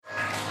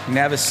You can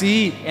have a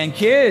seat. And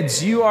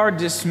kids, you are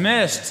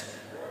dismissed.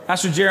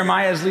 Pastor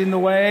Jeremiah is leading the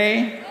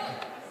way.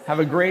 Have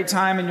a great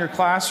time in your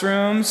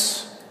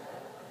classrooms.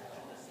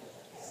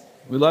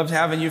 We loved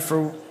having you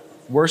for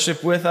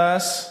worship with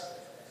us.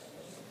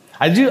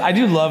 I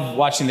do love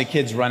watching the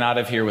kids run out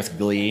of here with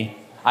glee.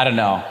 I don't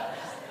know.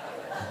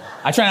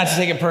 I try not to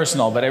take it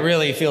personal, but it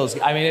really feels,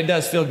 it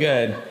does feel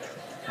good.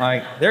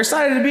 Like, they're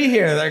excited to be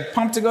here. They're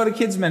pumped to go to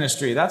kids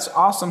ministry. That's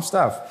awesome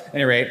stuff. At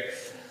any rate,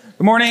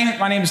 good morning.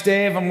 My name is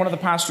Dave. I'm one of the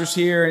pastors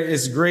here. It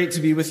is great to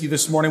be with you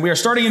this morning. We are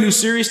starting a new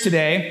series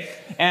today,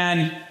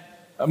 and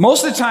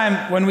most of the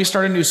time when we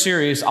start a new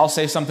series, I'll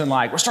say something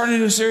like, we're starting a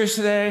new series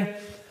today,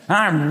 and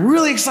I'm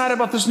really excited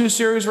about this new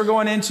series we're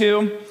going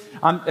into.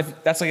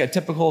 That's like a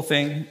typical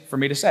thing for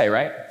me to say,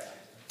 right?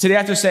 Today I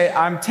have to say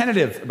I'm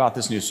tentative about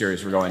this new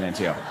series we're going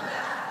into.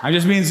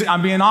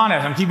 I'm being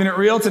honest. I'm keeping it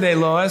real today,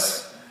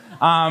 Lois.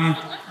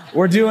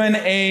 We're doing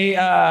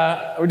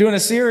a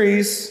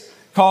series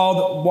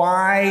called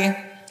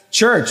Why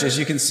Church, as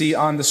you can see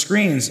on the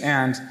screens,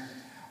 and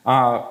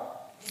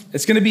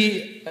it's going to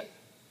be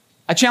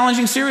a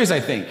challenging series, I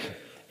think.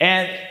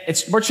 And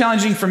it's more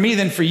challenging for me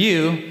than for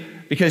you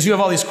because you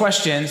have all these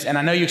questions, and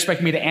I know you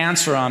expect me to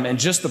answer them in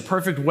just the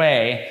perfect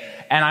way,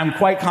 and I'm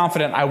quite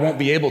confident I won't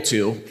be able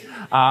to.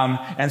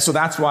 And so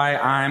that's why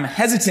I'm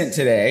hesitant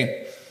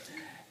today.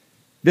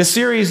 This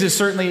series is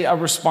certainly a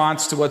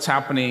response to what's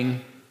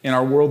happening in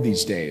our world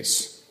these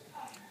days.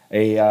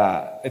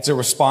 It's a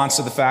response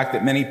to the fact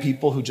that many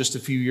people who just a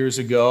few years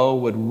ago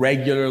would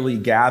regularly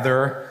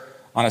gather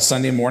on a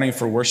Sunday morning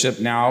for worship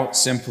now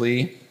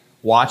simply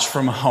watch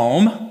from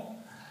home,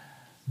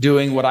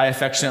 doing what I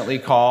affectionately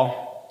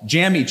call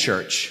jammy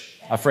church,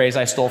 a phrase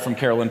I stole from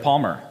Carolyn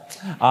Palmer.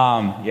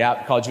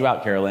 Called you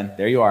out, Carolyn.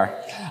 There you are.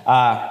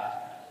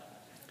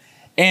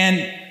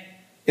 And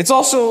it's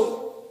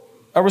also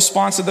a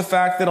response to the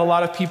fact that a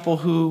lot of people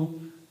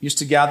who used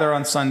to gather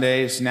on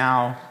Sundays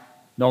now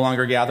no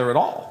longer gather at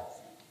all.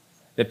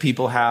 That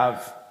people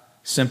have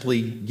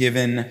simply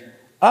given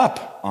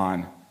up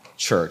on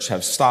church,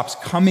 have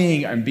stopped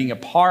coming and being a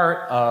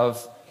part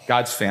of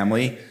God's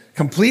family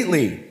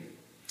completely.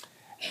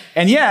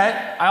 And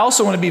yet, I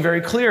also want to be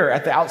very clear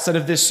at the outset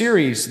of this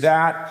series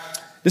that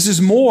this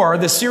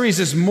series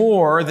is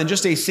more than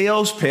just a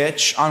sales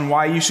pitch on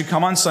why you should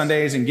come on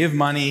Sundays and give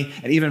money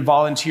and even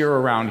volunteer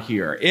around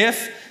here.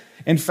 If,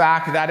 in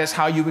fact, that is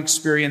how you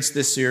experience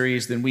this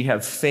series, then we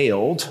have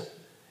failed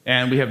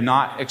and we have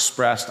not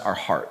expressed our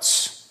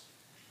hearts.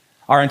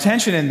 Our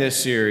intention in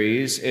this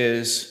series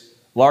is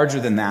larger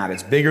than that.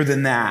 It's bigger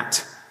than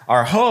that.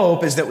 Our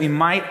hope is that we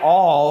might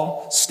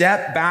all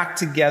step back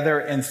together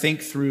and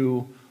think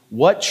through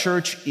what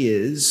church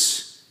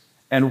is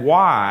and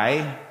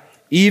why,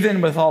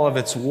 even with all of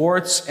its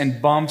warts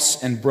and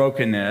bumps and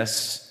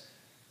brokenness,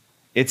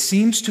 it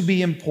seems to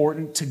be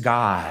important to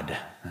God.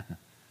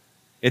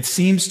 It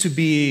seems to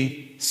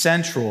be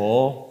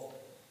central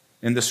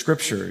in the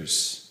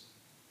scriptures.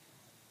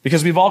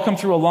 Because we've all come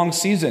through a long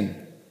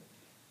season,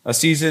 a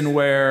season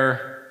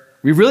where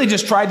we really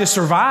just tried to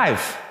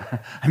survive.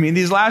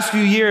 These last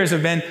few years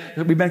we've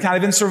been kind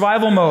of in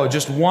survival mode,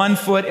 just one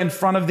foot in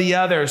front of the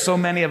other. So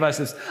many of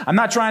us, I'm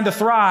not trying to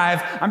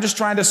thrive, I'm just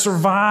trying to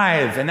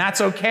survive. And that's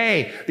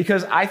okay,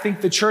 because I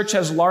think the church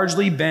has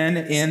largely been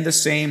in the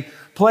same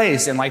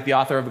place. And like the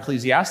author of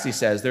Ecclesiastes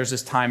says, there's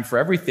this time for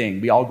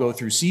everything. We all go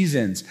through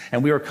seasons,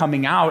 and we are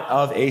coming out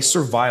of a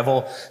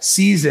survival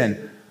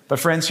season. But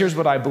friends, here's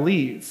what I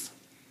believe.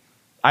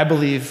 I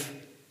believe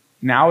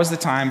now is the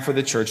time for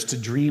the church to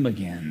dream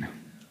again.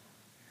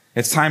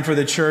 It's time for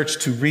the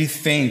church to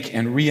rethink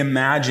and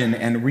reimagine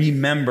and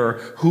remember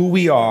who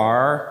we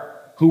are,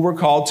 who we're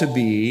called to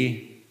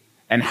be,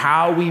 and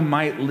how we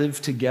might live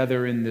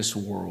together in this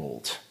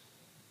world.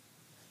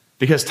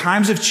 Because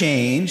times have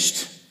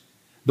changed.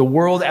 The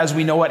world as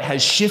we know it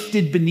has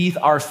shifted beneath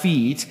our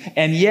feet,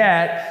 and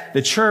yet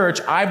the church,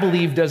 I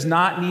believe, does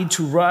not need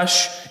to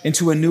rush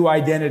into a new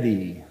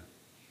identity.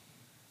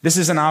 This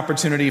is an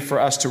opportunity for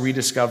us to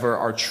rediscover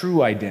our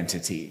true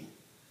identity,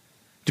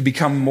 to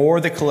become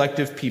more the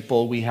collective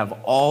people we have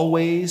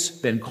always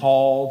been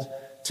called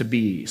to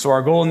be. So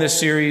our goal in this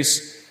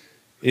series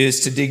is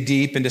to dig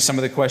deep into some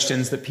of the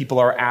questions that people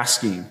are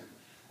asking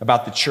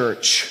about the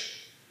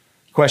church.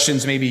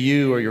 Questions maybe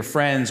you or your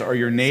friends or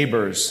your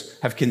neighbors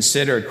have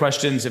considered.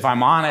 Questions, if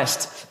I'm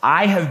honest,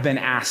 I have been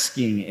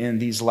asking in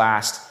these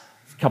last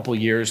couple of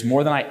years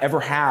more than I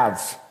ever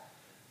have.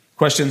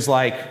 Questions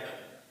like,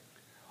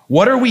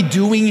 what are we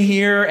doing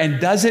here, and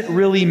does it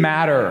really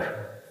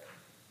matter?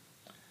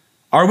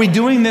 Are we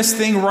doing this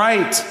thing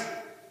right?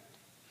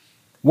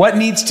 What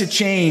needs to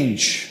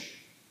change?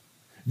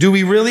 Do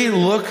we really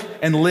look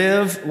and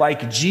live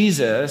like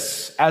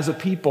Jesus as a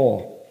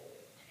people?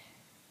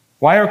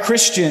 Why are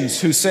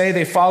Christians who say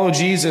they follow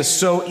Jesus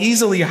so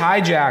easily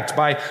hijacked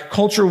by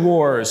culture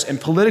wars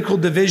and political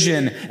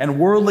division and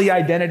worldly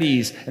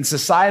identities and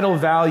societal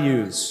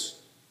values?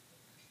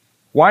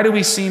 Why do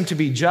we seem to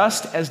be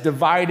just as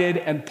divided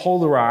and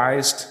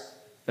polarized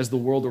as the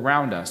world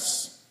around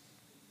us?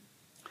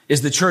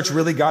 Is the church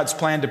really God's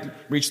plan to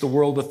reach the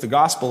world with the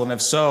gospel? And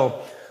if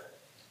so,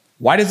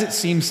 why does it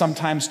seem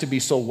sometimes to be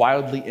so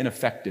wildly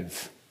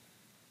ineffective?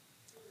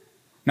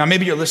 Now,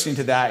 maybe you're listening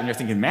to that and you're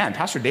thinking, man,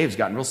 Pastor Dave's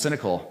gotten real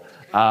cynical.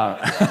 Those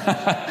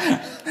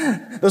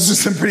are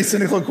some pretty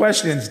cynical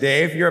questions,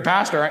 Dave. You're a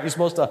pastor. Aren't you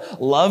supposed to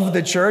love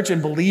the church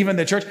and believe in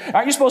the church?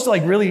 Aren't you supposed to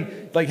really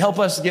help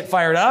us get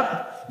fired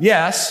up?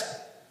 Yes,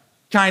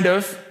 kind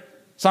of,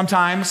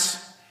 sometimes.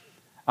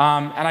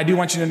 And I do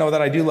want you to know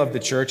that I do love the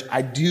church.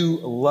 I do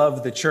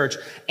love the church.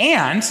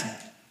 And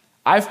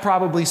I've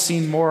probably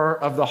seen more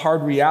of the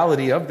hard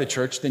reality of the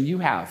church than you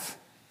have.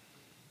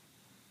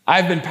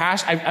 I'm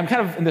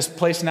kind of in this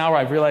place now where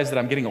I've realized that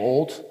I'm getting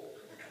old.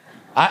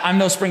 I'm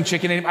no spring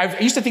chicken anymore. I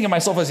used to think of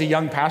myself as a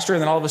young pastor,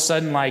 and then all of a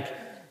sudden,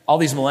 all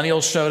these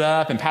millennials showed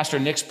up, and Pastor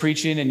Nick's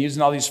preaching and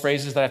using all these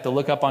phrases that I have to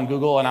look up on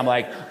Google, and I'm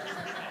like,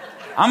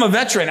 I'm a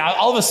veteran.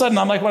 All of a sudden,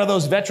 I'm like one of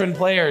those veteran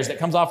players that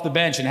comes off the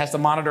bench and has to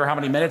monitor how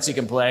many minutes he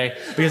can play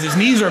because his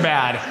knees are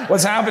bad.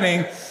 What's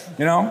happening,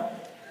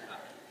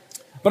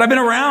 But I've been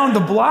around the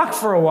block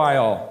for a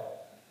while.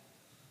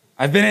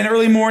 I've been in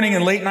early morning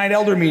and late night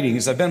elder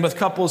meetings. I've been with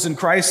couples in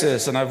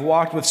crisis, and I've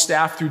walked with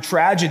staff through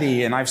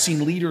tragedy, and I've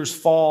seen leaders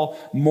fall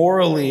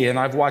morally, and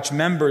I've watched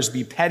members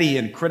be petty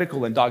and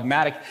critical and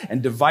dogmatic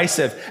and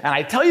divisive. And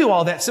I tell you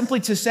all that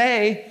simply to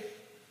say,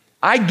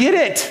 I get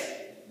it.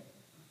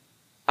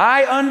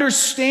 I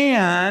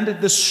understand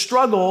the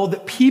struggle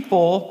that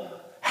people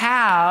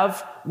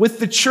have with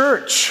the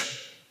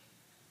church.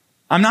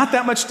 I'm not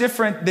that much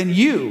different than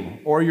you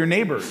or your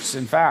neighbors.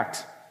 In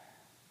fact,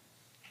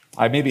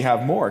 I maybe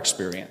have more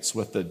experience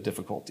with the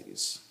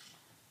difficulties.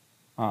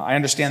 I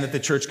understand that the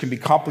church can be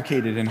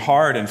complicated and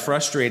hard and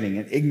frustrating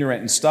and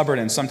ignorant and stubborn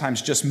and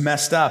sometimes just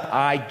messed up.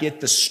 I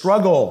get the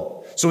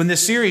struggle. So in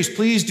this series,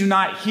 please do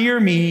not hear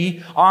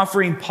me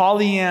offering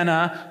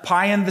Pollyanna,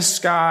 pie in the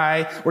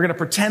sky. We're going to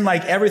pretend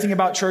like everything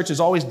about church is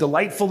always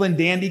delightful and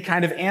dandy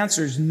kind of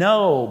answers.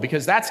 No,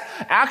 because that's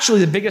actually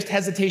the biggest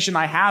hesitation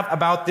I have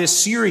about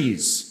this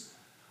series.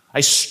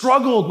 I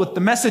struggled with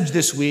the message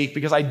this week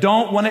because I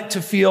don't want it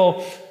to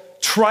feel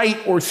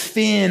trite or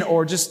thin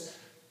or just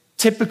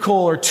typical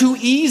or too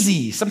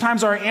easy.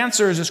 Sometimes our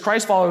answers as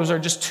Christ followers are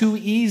just too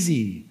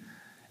easy.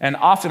 And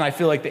often I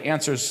feel like the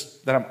answers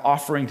that I'm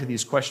offering to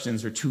these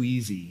questions are too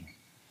easy.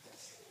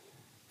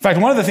 In fact,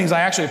 one of the things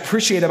I actually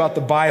appreciate about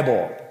the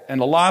Bible in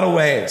a lot of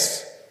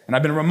ways, and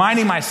I've been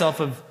reminding myself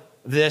of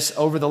this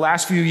over the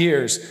last few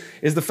years,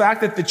 is the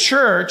fact that the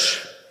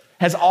church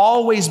has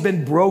always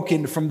been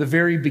broken from the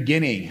very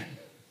beginning.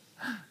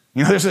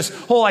 There's this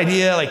whole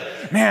idea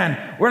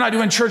man, we're not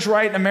doing church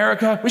right in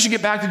America. We should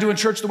get back to doing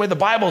church the way the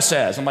Bible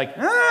says. I'm like,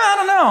 I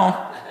don't know.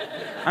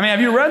 Have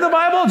you read the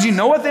Bible? Do you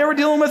know what they were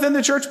dealing with in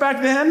the church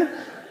back then?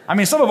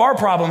 Some of our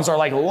problems are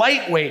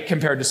lightweight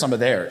compared to some of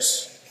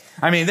theirs.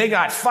 They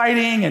got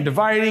fighting and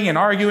dividing and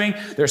arguing.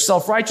 There's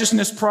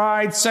self-righteousness,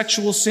 pride,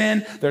 sexual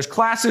sin. There's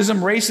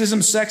classism, racism,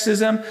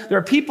 sexism. There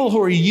are people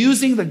who are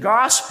using the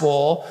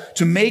gospel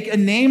to make a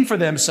name for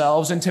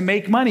themselves and to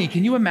make money.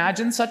 Can you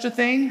imagine such a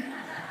thing?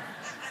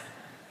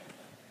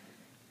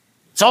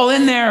 It's all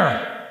in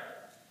there.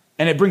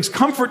 And it brings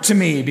comfort to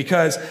me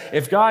because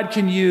if God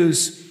can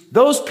use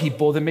those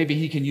people, then maybe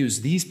he can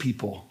use these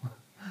people.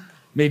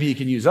 Maybe he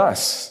can use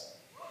us.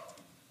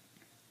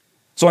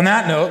 So on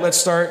that note, let's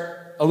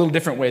start a little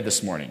different way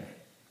this morning.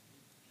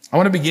 I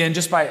want to begin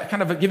just by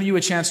kind of giving you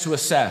a chance to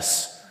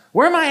assess,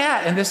 where am I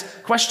at in this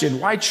question?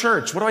 Why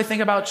church? What do I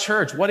think about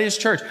church? What is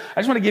church?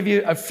 I just want to give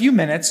you a few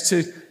minutes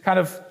to kind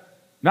of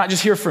not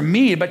just hear from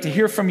me, but to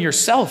hear from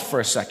yourself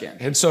for a second.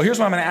 And so here's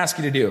what I'm going to ask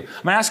you to do.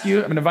 I'm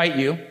going to invite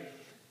you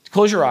to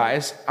close your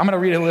eyes. I'm going to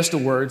read a list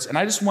of words, and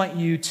I just want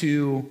you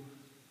to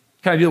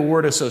kind of do a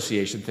word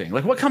association thing.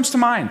 What comes to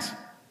mind?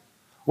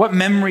 What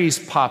memories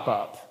pop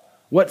up?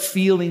 What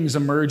feelings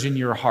emerge in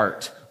your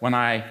heart when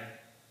I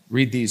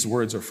read these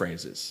words or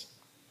phrases?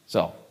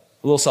 So,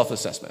 a little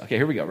self-assessment. Okay,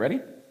 here we go. Ready?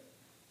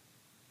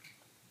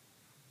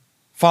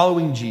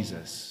 Following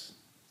Jesus.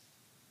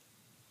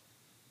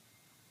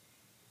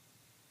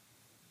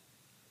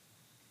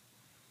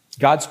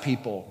 God's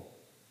people.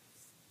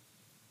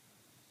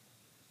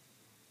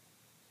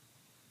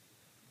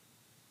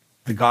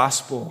 The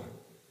gospel.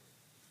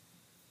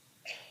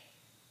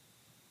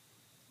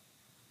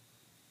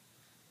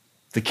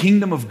 The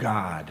kingdom of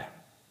God.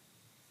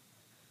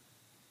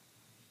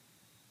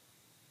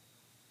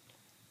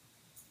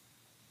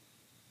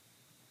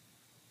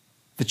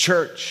 The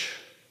church.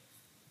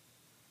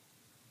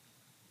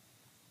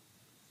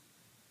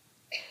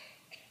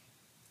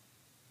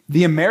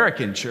 The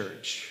American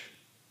church.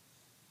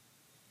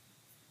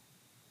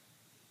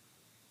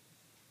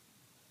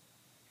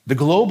 The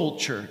global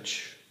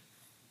church.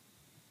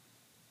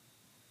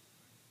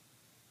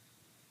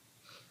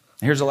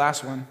 Here's the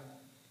last one.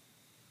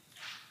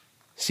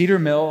 Cedar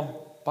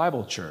Mill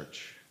Bible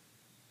Church.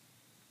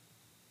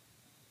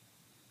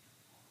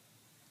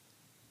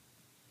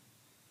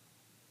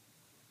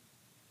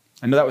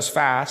 I know that was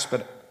fast,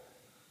 but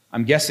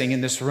I'm guessing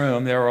in this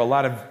room there are a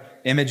lot of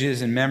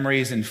images and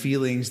memories and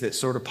feelings that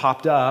sort of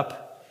popped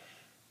up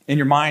in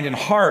your mind and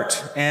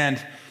heart.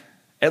 And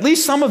at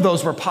least some of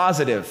those were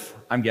positive,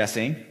 I'm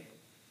guessing.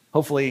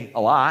 Hopefully a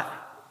lot.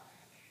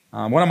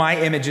 One of my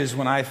images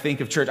when I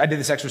think of church, I did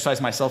this exercise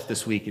myself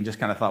this week and just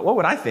kind of thought, what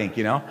would I think,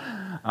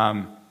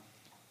 And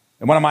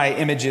one of my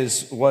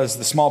images was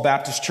the small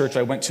Baptist church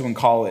I went to in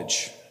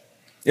college.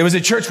 It was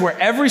a church where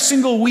every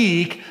single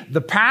week,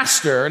 the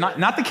pastor,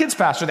 not the kids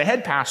pastor, the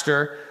head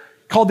pastor,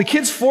 called the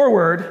kids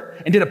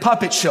forward and did a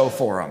puppet show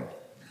for them.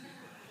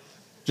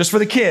 Just for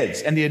the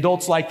kids. And the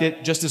adults liked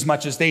it just as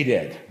much as they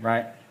did,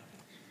 right?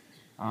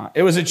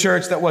 It was a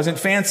church that wasn't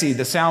fancy.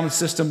 The sound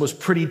system was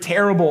pretty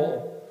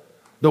terrible.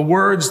 The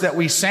words that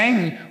we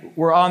sang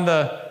were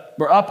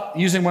up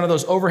using one of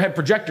those overhead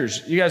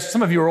projectors. You guys,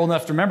 some of you are old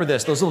enough to remember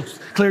this. Those little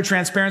clear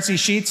transparency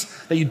sheets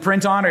that you'd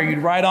print on or you'd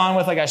write on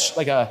with like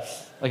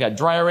a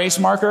dry erase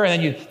marker,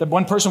 and then the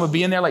one person would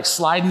be in there like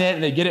sliding it,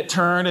 and they'd get it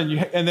turned,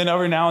 and then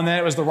every now and then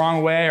it was the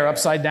wrong way or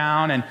upside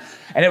down, and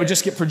it would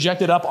just get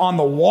projected up on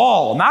the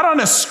wall, not on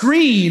a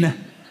screen,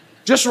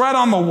 just right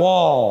on the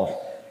wall.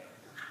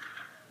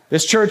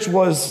 This church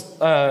was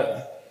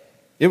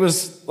it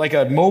was like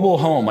a mobile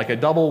home, like a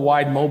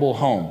double-wide mobile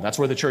home. That's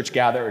where the church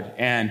gathered,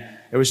 and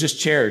it was just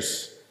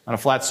chairs on a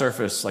flat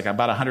surface, like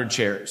about 100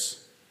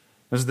 chairs.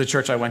 This is the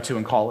church I went to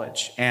in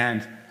college.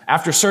 And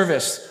after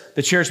service,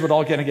 the chairs would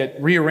all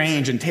get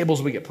rearranged and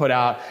tables would get put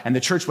out, and the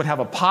church would have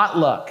a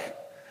potluck.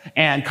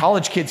 And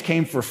college kids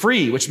came for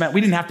free, which meant we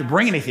didn't have to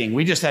bring anything.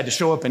 We just had to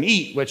show up and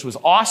eat, which was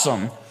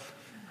awesome.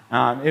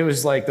 It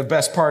was like the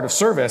best part of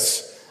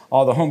service,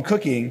 all the home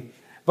cooking.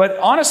 But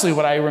honestly,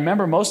 what I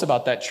remember most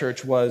about that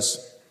church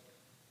was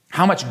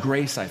how much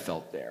grace I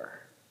felt there,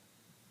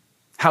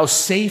 how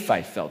safe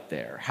I felt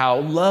there,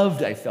 how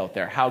loved I felt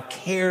there, how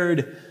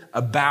cared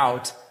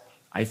about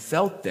I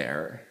felt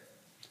there.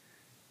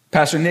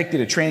 Pastor Nick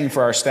did a training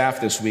for our staff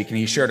this week, and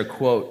he shared a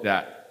quote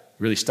that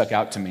really stuck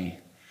out to me.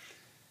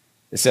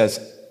 It says,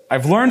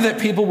 "I've learned that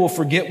people will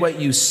forget what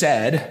you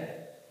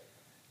said,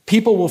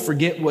 people will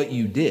forget what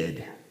you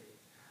did,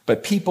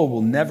 but people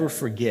will never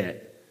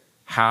forget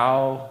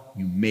how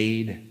you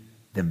made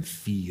them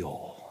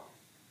feel."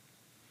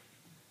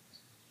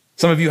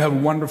 Some of you have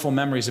wonderful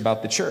memories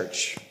about the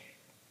church.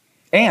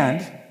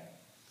 And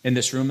in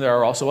this room, there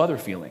are also other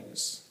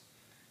feelings.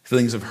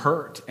 Feelings of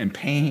hurt and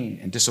pain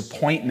and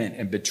disappointment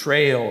and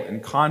betrayal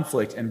and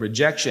conflict and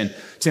rejection.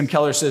 Tim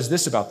Keller says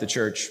this about the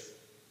church.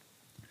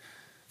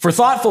 For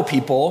thoughtful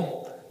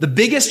people, the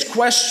biggest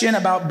question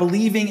about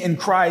believing in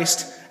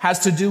Christ has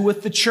to do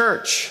with the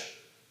church.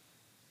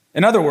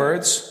 In other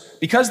words,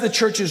 because the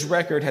church's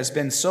record has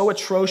been so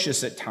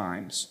atrocious at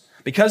times,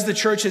 because the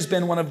church has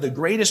been one of the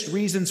greatest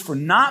reasons for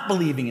not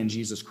believing in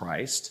Jesus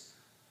Christ,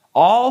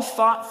 all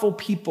thoughtful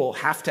people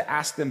have to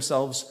ask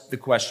themselves the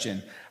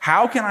question,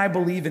 how can I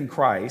believe in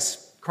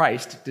Christ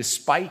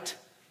despite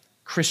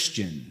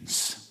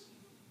Christians?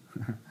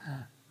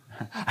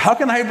 How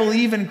can I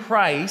believe in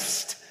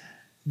Christ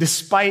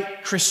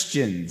despite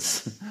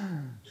Christians?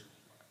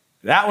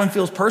 That one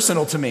feels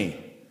personal to me,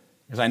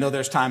 because I know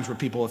there's times where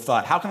people have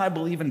thought, how can I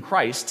believe in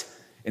Christ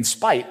in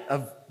spite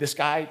of this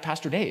guy,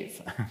 Pastor Dave?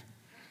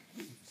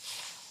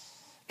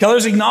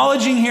 Keller's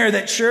acknowledging here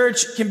that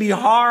church can be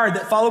hard,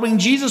 that following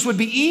Jesus would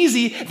be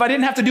easy if I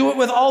didn't have to do it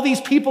with all these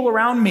people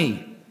around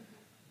me.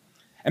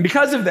 And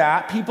because of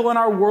that, people in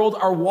our world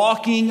are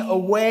walking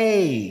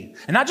away.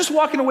 And not just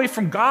walking away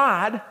from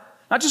God,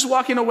 not just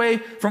walking away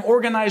from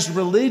organized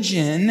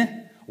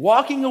religion,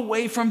 walking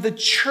away from the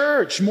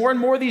church. More and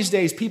more these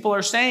days, people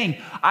are saying,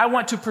 I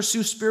want to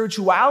pursue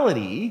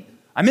spirituality.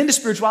 I'm into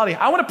spirituality.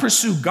 I want to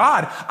pursue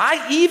God.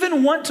 I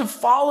even want to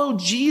follow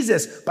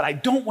Jesus, but I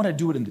don't want to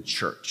do it in the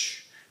church.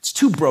 It's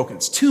too broken.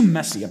 It's too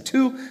messy. I'm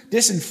too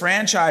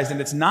disenfranchised,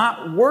 and it's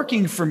not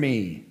working for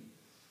me.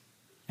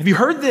 Have you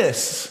heard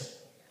this?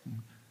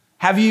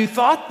 Have you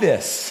thought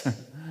this?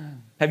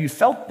 Have you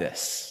felt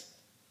this?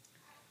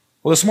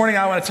 Well, this morning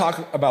I want to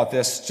talk about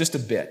this just a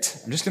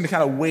bit. I'm just going to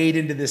kind of wade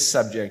into this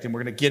subject, and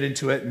we're going to get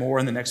into it more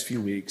in the next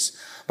few weeks.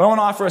 But I want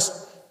to offer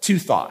us two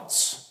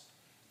thoughts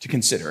to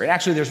consider. And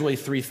actually, there's really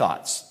three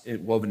thoughts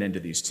woven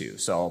into these two,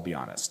 so I'll be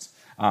honest.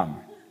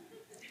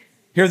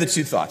 Here are the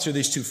two thoughts. Here are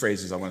these two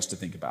phrases I want us to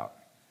think about.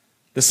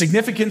 The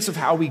significance of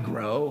how we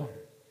grow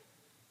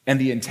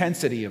and the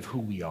intensity of who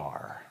we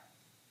are.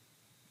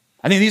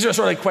 I think these are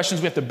sort of like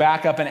questions we have to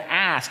back up and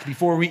ask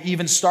before we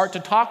even start to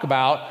talk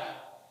about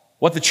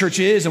what the church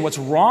is and what's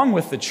wrong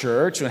with the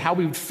church and how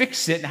we would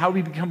fix it and how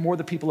we become more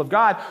the people of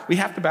God. We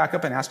have to back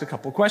up and ask a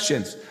couple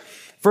questions.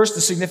 First,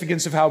 the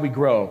significance of how we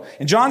grow.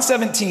 In John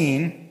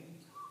 17,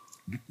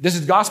 this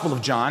is the Gospel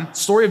of John,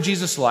 story of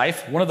Jesus'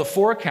 life, one of the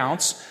four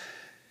accounts.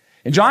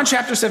 In John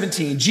chapter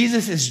 17,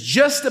 Jesus is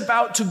just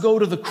about to go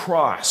to the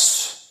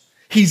cross.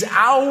 He's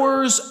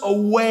hours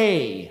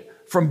away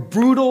from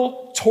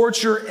brutal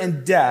torture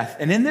and death.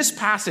 And in this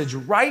passage,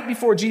 right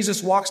before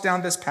Jesus walks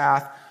down this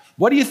path,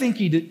 what do you think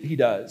he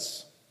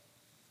does?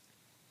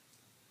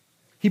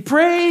 He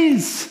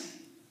prays.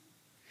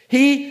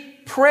 He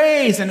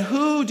prays. And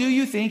who do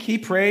you think he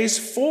prays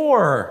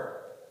for?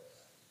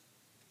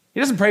 He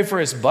doesn't pray for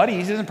his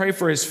buddies. He doesn't pray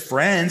for his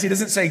friends. He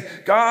doesn't say,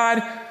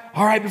 God,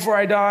 all right, before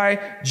I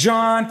die,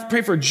 John,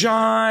 pray for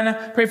John,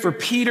 pray for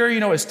Peter,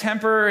 his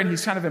temper, and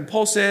he's kind of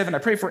impulsive, and I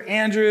pray for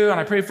Andrew, and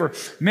I pray for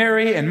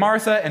Mary and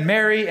Martha and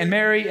Mary and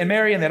Mary and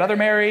Mary and that other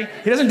Mary.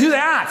 He doesn't do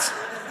that.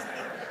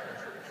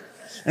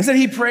 Instead,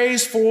 he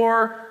prays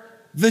for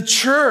the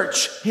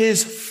church,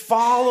 his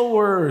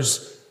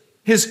followers,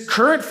 his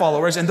current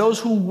followers, and those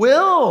who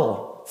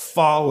will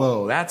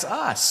follow. That's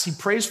us. He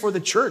prays for the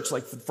church,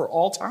 like for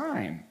all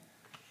time.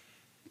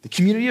 The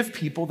community of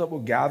people that will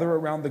gather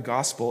around the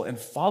gospel and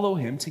follow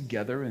him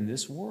together in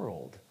this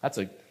world. That's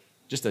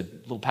just a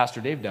little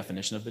Pastor Dave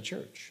definition of the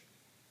church.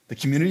 The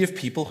community of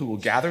people who will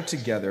gather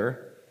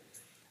together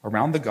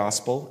around the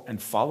gospel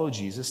and follow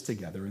Jesus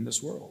together in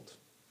this world.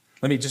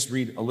 Let me just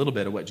read a little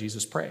bit of what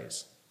Jesus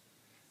prays.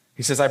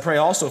 He says, I pray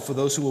also for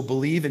those who will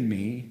believe in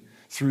me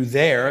through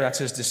their, that's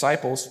his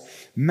disciples,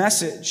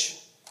 message,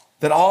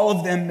 that all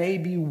of them may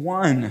be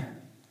one.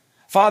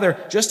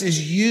 Father, just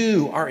as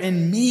you are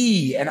in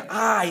me and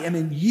I am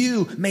in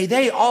you, may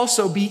they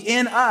also be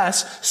in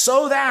us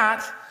so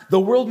that the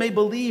world may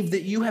believe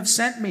that you have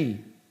sent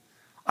me.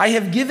 I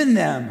have given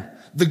them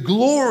the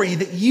glory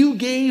that you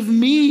gave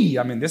me.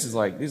 I mean, there's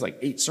like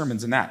 8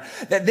 sermons in that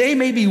they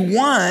may be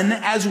one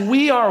as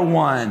we are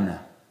one.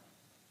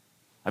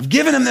 I've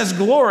given them this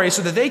glory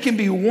so that they can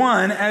be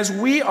one as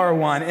we are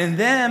one. And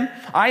them,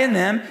 I and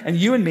them, and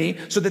you and me,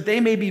 so that they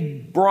may be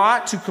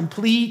brought to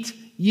complete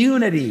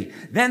unity.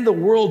 Then the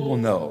world will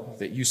know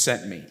that you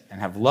sent me and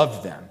have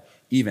loved them,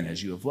 even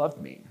as you have loved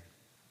me.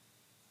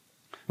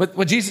 But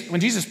when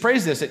Jesus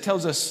prays this, it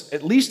tells us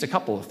at least a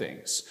couple of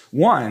things.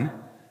 One,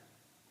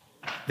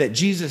 that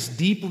Jesus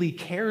deeply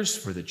cares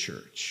for the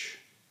church.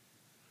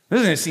 This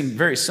is going to seem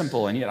very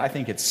simple, and yet I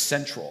think it's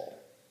central.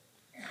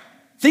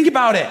 Think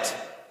about it.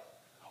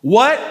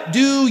 What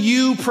do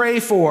you pray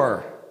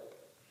for?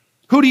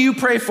 Who do you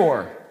pray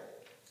for?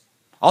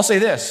 I'll say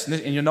this,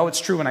 and you'll know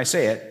it's true when I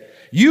say it.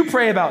 You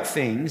pray about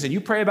things and you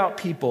pray about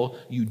people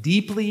you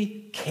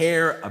deeply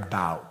care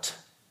about.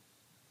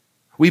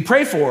 We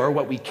pray for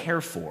what we care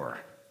for.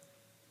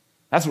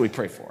 That's what we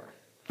pray for.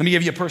 Let me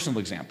give you a personal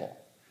example.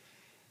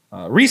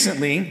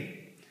 Recently,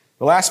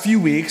 the last few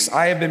weeks,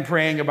 I have been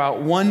praying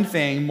about one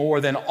thing more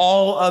than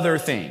all other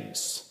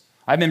things.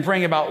 I've been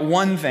praying about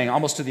one thing,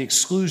 almost to the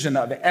exclusion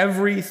of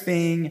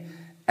everything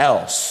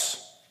else.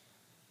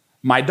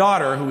 My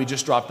daughter, who we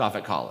just dropped off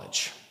at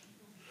college.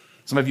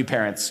 Some of you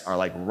parents are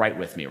like right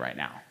with me right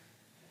now.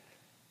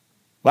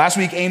 Last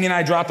week, Amy and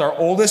I dropped our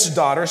oldest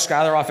daughter,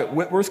 Skylar, off at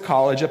Whitworth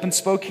College up in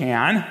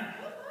Spokane.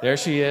 There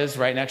she is,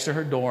 right next to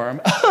her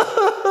dorm.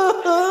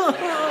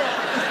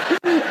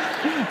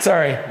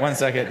 Sorry, 1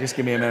 second, just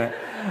give me a minute.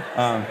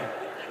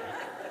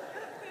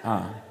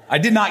 I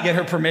did not get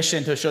her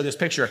permission to show this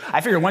picture.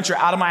 I figured once you're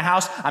out of my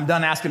house, I'm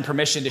done asking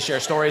permission to share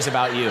stories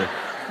about you.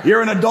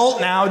 You're an adult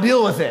now,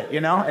 deal with it,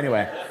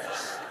 Anyway,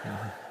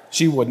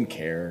 she wouldn't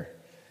care.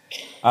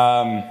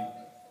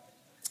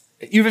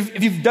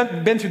 If you've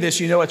been through this,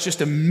 it's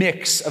just a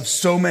mix of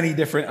so many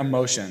different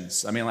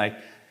emotions. I mean,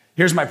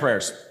 here's my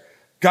prayers.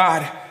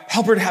 God,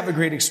 help her to have a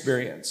great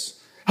experience.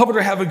 Help her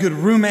to have a good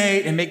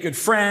roommate and make good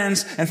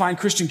friends and find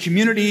Christian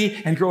community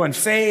and grow in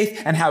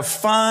faith and have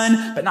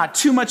fun, but not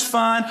too much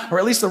fun, or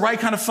at least the right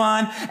kind of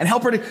fun. And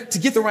help her to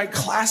get the right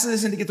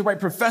classes and to get the right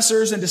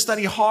professors and to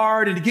study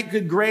hard and to get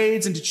good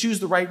grades and to choose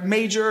the right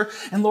major.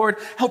 And Lord,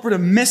 help her to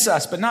miss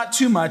us, but not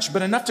too much,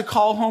 but enough to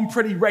call home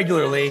pretty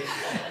regularly.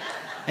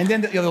 And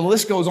then the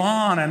list goes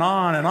on and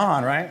on and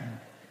on, right?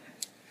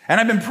 And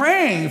I've been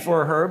praying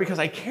for her because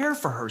I care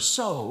for her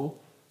so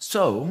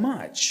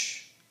much.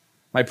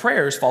 My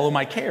prayers follow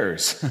my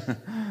cares.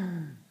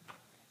 And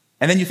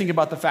then you think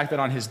about the fact that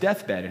on his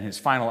deathbed, in his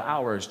final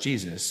hours,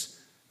 Jesus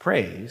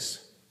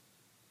prays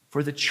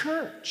for the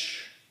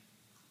church.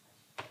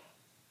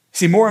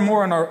 See, more and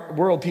more in our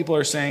world, people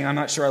are saying, I'm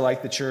not sure I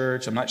like the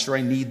church. I'm not sure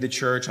I need the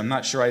church. I'm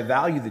not sure I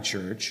value the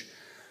church.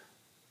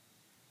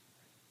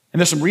 And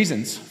there's some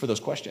reasons for those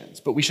questions.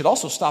 But we should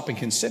also stop and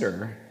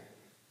consider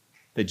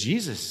that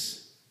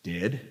Jesus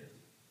did.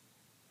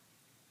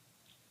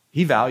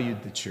 He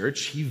valued the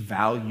church. He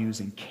values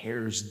and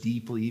cares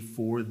deeply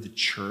for the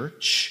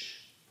church.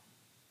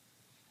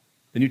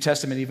 The New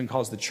Testament even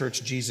calls the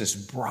church Jesus'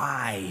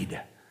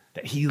 bride,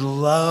 that he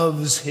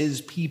loves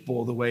his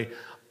people the way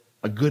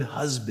a good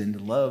husband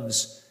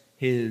loves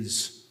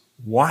his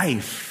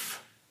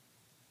wife.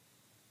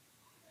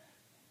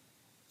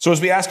 So as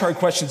we ask hard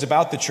questions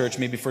about the church,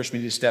 maybe first we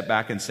need to step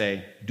back and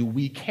say, do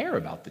we care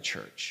about the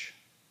church?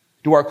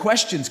 Do our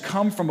questions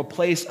come from a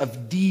place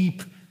of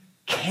deep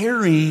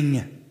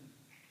caring?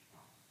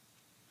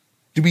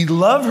 Do we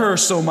love her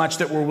so much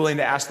that we're willing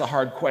to ask the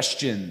hard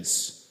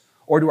questions?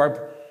 Or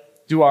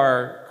do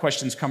our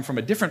questions come from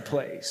a different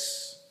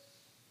place?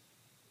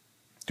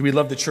 Do we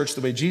love the church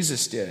the way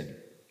Jesus did?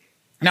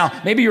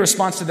 Now, maybe your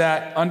response to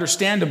that,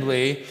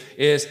 understandably,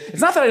 is, it's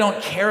not that I don't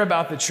care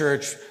about the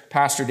church,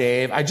 Pastor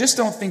Dave. I just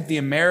don't think the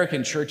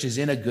American church is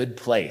in a good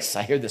place.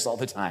 I hear this all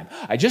the time.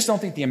 I just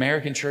don't think the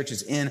American church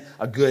is in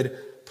a good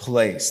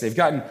place. They've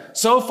gotten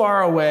so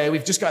far away.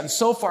 We've just gotten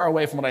so far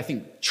away from what I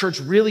think church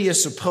really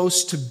is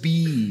supposed to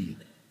be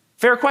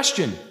Fair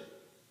question.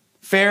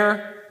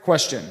 Fair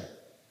question.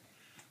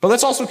 But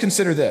let's also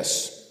consider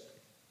this.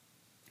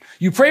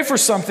 You pray for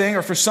something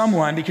or for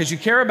someone because you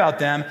care about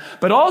them,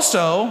 but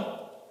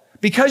also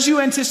because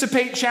you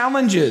anticipate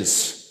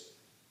challenges.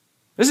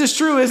 This is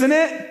true, isn't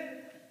it?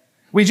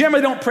 We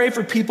generally don't pray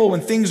for people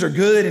when things are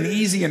good and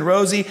easy and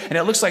rosy and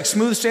it looks like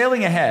smooth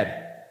sailing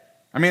ahead.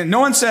 I mean, no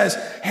one says,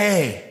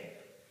 hey,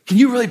 can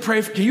you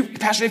Pastor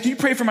Dave, can you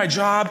pray for my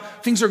job?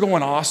 Things are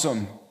going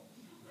awesome.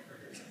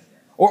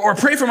 Or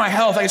pray for my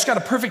health. I just got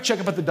a perfect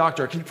checkup at the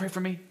doctor. Can you pray for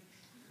me?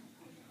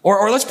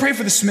 Or let's pray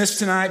for the Smiths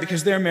tonight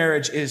because their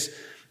marriage is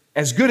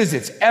as good as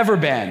it's ever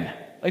been.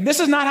 Like, this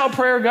is not how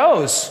prayer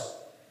goes.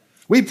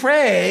 We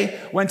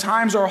pray when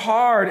times are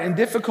hard and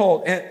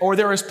difficult, or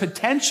there is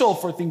potential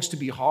for things to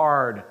be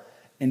hard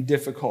and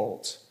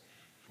difficult.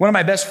 One of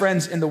my best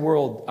friends in the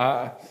world,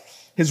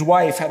 his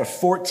wife had a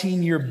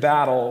 14-year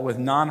battle with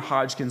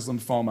non-Hodgkin's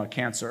lymphoma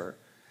cancer.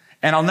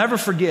 And I'll never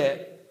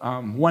forget,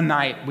 one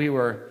night we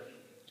were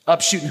up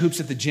shooting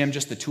hoops at the gym,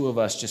 just the two of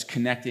us, just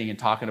connecting and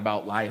talking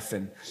about life.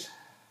 And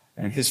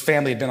his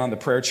family had been on the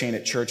prayer chain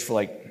at church for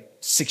like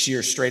 6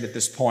 years straight at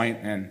this point.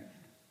 And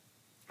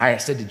I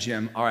said to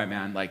Jim, all right,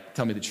 man, like,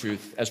 tell me the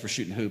truth as we're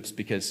shooting hoops,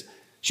 because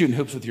shooting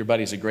hoops with your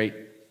buddy is a great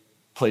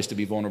place to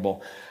be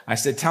vulnerable. I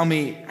said, tell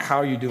me, how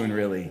are you doing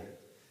really?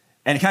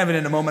 And kind of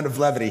in a moment of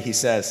levity, he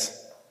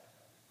says,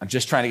 I'm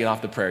just trying to get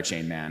off the prayer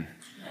chain, man.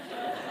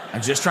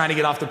 I'm just trying to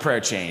get off the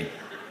prayer chain.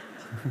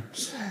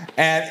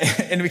 And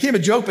it became a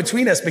joke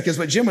between us, because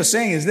what Jim was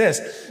saying is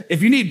this: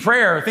 if you need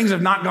prayer, things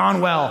have not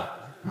gone well,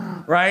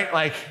 right?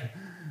 Like,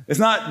 it's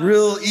not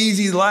real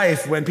easy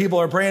life when people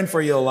are praying for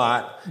you a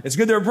lot. It's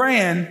good they're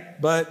praying,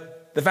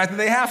 but the fact that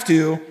they have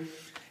to.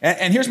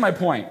 And here's my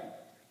point.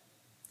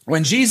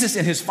 When Jesus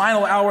in his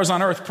final hours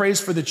on earth prays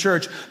for the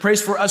church,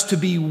 prays for us to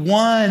be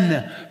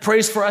one,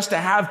 prays for us to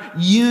have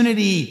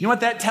unity, you know what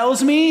that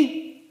tells me?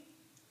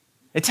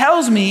 It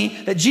tells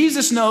me that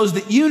Jesus knows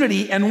that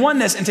unity and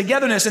oneness and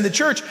togetherness in the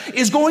church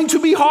is going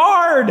to be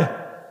hard.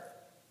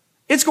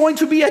 It's going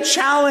to be a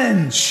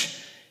challenge.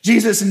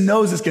 Jesus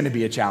knows it's going to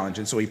be a challenge,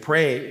 and so he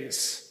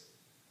prays.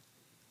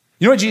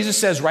 You know what Jesus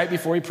says right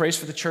before he prays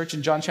for the church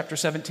in John chapter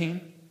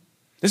 17?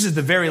 This is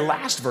the very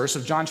last verse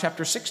of John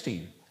chapter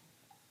 16.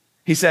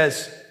 He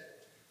says,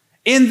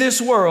 in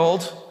this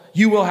world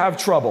you will have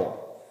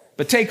trouble,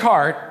 but take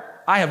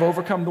heart, I have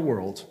overcome the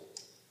world.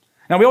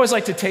 Now, we always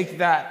like to take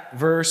that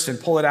verse and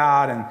pull it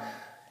out and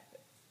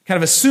kind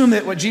of assume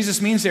that what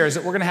Jesus means there is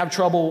that we're going to have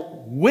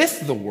trouble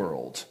with the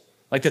world,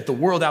 like that the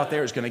world out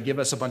there is going to give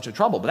us a bunch of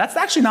trouble. But that's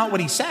actually not what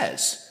he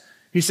says.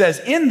 He says,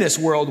 in this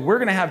world, we're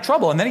going to have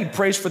trouble. And then he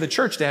prays for the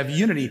church to have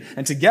unity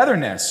and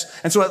togetherness.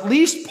 And so at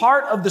least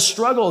part of the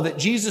struggle that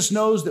Jesus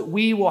knows that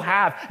we will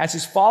have as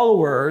his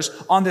followers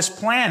on this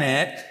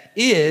planet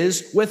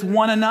is with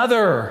one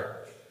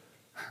another.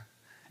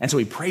 And so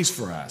he prays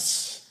for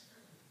us.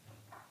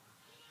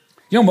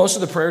 You know, most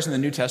of the prayers in the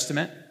New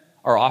Testament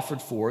are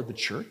offered for the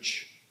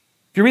church.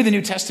 If you read the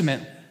New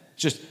Testament,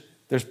 it's just,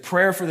 there's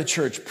prayer for the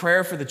church,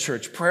 prayer for the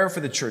church, prayer for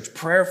the church,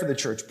 prayer for the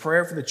church,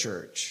 prayer for the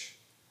church.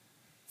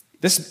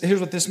 Here's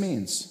what this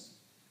means.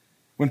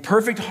 When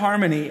perfect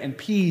harmony and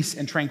peace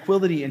and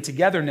tranquility and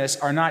togetherness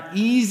are not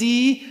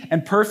easy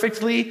and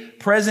perfectly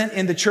present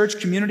in the church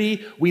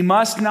community, we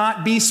must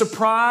not be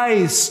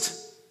surprised.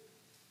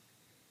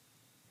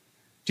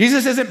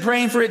 Jesus isn't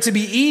praying for it to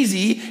be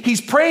easy.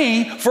 He's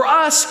praying for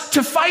us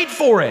to fight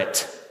for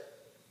it.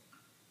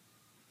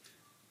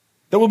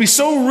 That we'll be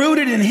so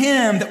rooted in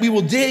him that we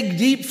will dig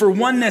deep for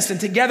oneness and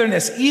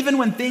togetherness, even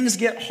when things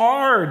get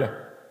hard.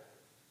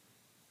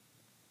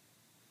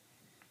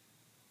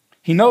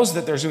 He knows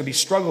that there's going to be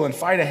struggle and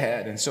fight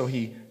ahead, and so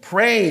he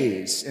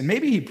prays. And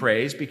maybe he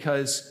prays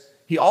because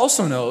he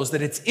also knows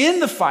that it's in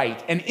the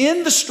fight and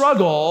in the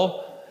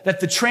struggle that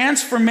the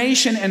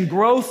transformation and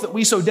growth that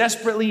we so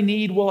desperately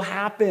need will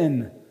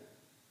happen.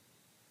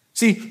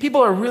 See,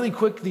 people are really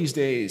quick these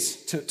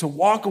days to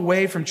walk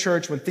away from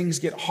church when things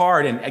get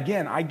hard. And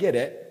again, I get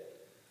it.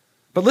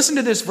 But listen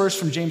to this verse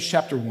from James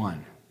chapter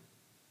 1.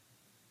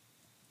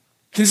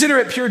 Consider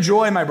it pure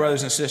joy, my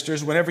brothers and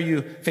sisters, whenever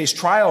you face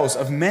trials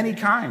of many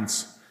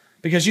kinds,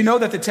 because you know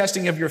that the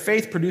testing of your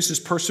faith produces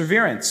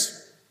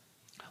perseverance.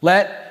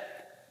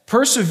 Let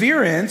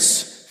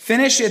perseverance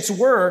finish its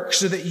work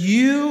so that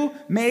you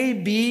may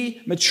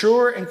be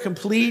mature and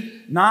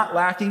complete, not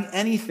lacking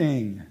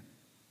anything.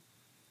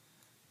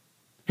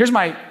 Here's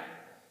my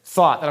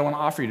thought that I want to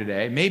offer you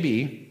today.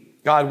 Maybe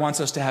God wants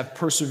us to have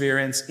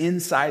perseverance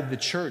inside the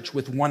church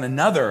with one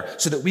another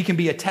so that we can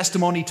be a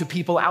testimony to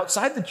people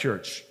outside the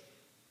church.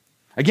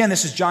 Again,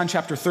 this is John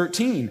chapter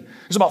 13.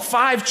 There's about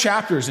 5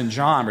 chapters in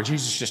John where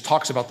Jesus just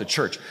talks about the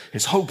church,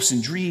 his hopes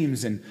and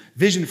dreams and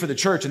vision for the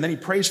church, and then he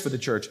prays for the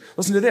church.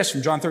 Listen to this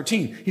from John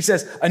 13. He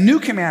says, a new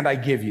command I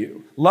give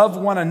you, love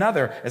one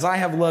another as I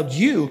have loved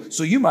you,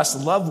 so you must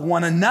love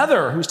one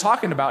another. Who's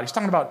talking about? He's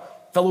talking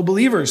about fellow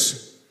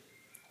believers.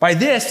 By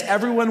this,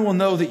 everyone will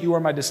know that you are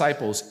my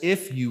disciples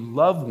if you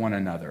love one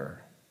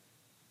another.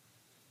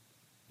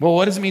 Well,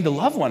 what does it mean to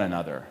love one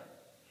another?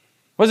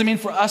 What does it mean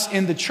for us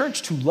in the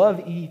church to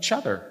love each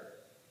other?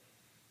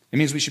 It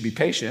means we should be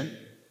patient. It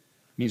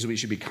means we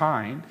should be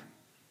kind.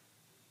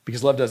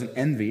 Because love doesn't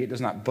envy. It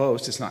does not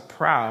boast. It's not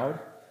proud.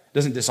 It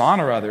doesn't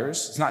dishonor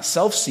others. It's not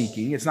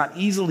self-seeking. It's not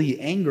easily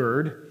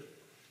angered.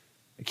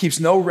 It keeps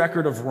no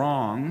record of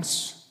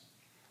wrongs.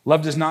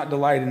 Love does not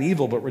delight in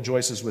evil, but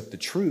rejoices with the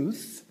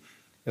truth.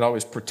 It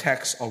always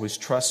protects, always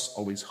trusts,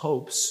 always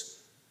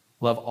hopes.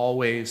 Love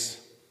always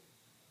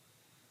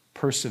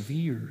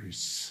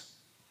perseveres.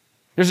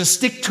 There's a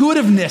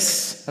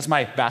stick-to-itiveness. That's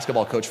my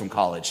basketball coach from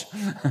college.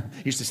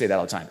 He used to say that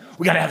all the time.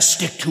 We got to have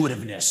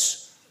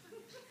stick-to-itiveness.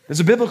 It's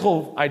a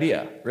biblical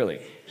idea,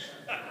 really.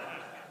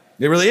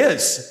 It really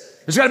is.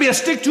 There's got to be a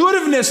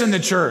stick-to-itiveness in the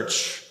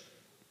church.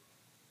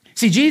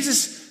 See,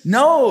 Jesus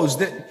knows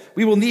that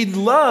we will need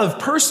love,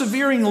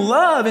 persevering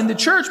love in the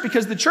church,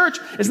 because the church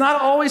is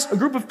not always a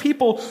group of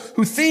people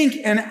who think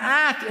and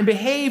act and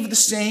behave the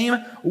same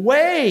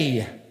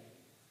way.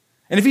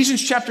 In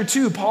Ephesians chapter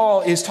 2,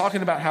 Paul is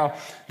talking about how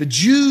the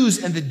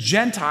Jews and the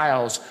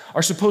Gentiles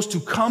are supposed to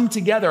come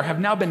together, have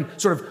now been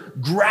sort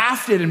of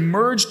grafted and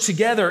merged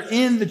together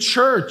in the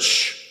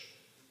church.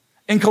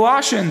 In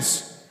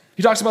Colossians,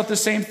 he talks about the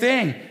same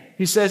thing.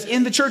 He says,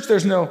 in the church,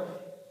 there's no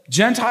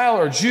Gentile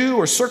or Jew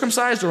or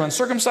circumcised or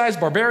uncircumcised,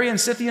 barbarian,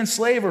 Scythian,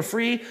 slave or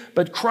free,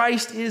 but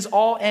Christ is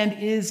all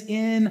and is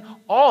in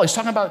all. He's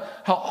talking about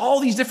how all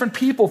these different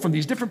people from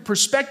these different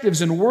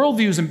perspectives and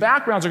worldviews and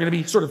backgrounds are going to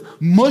be sort of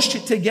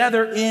mushed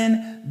together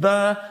in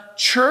the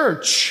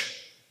church.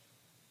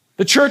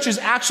 The church is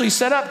actually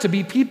set up to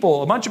be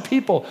people, a bunch of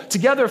people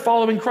together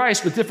following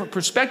Christ with different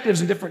perspectives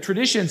and different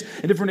traditions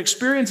and different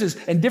experiences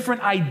and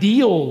different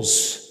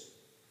ideals.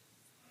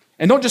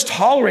 And don't just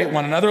tolerate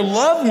one another,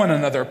 love one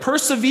another,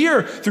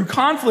 persevere through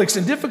conflicts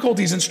and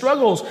difficulties and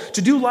struggles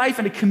to do life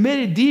in a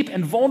committed, deep,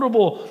 and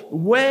vulnerable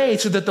way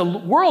so that the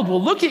world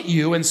will look at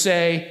you and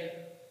say,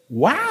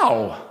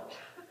 wow,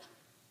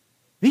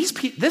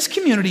 this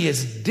community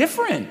is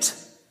different.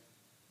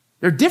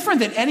 They're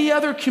different than any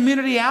other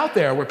community out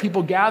there where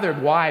people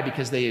gathered. Why?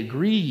 Because they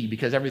agree,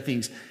 because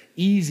everything's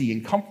easy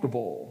and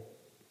comfortable.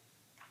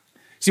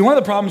 See, one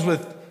of the problems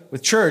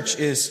with church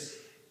is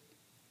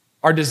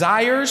our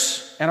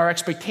desires and our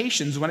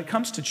expectations when it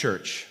comes to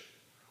church.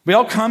 We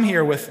all come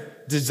here with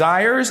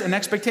desires and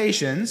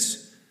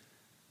expectations.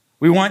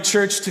 We want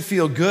church to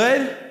feel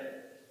good.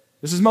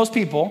 This is most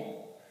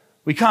people.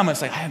 We come and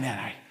it's like, hey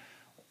man,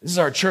 this is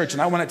our church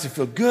and I want it to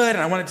feel good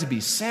and I want it to be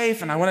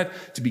safe and I want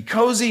it to be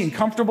cozy and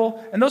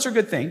comfortable. And those are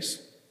good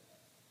things.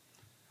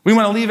 We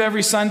want to leave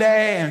every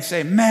Sunday and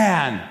say,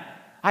 man,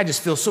 I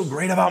just feel so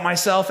great about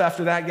myself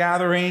after that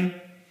gathering.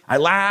 I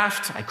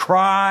laughed, I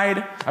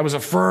cried, I was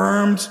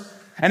affirmed.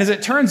 And as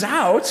it turns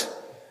out,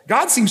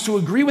 God seems to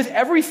agree with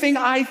everything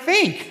I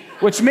think,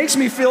 which makes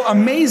me feel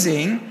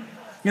amazing.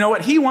 You know,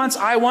 what he wants,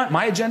 I want,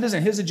 my agendas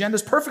and his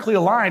agendas perfectly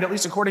aligned, at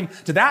least according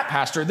to that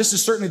pastor. This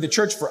is certainly the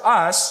church for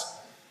us.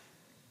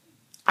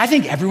 I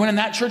think everyone in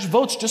that church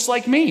votes just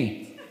like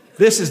me.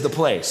 This is the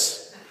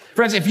place.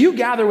 Friends, if you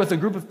gather with a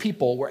group of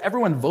people where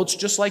everyone votes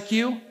just like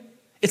you,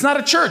 it's not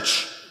a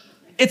church.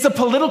 It's a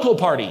political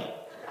party.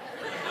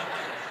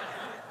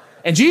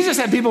 And Jesus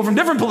had people from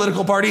different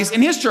political parties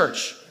in his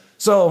church.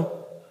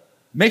 So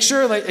make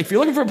sure, like, if you're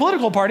looking for a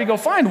political party, go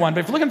find one. But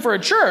if you're looking for a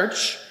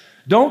church,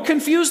 don't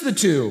confuse the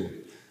two.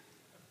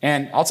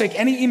 And I'll take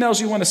any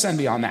emails you want to send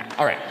me on that.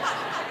 All right.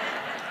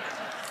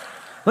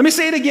 Let me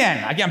say it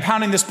again. Again,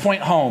 pounding this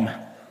point home.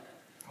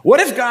 What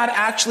if God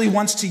actually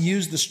wants to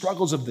use the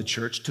struggles of the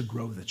church to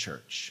grow the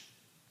church?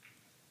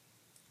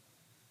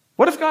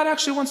 What if God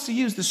actually wants to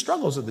use the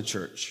struggles of the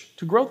church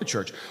to grow the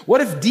church?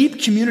 What if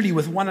deep community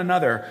with one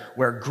another,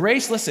 where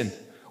grace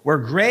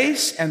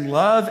and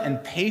love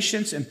and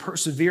patience and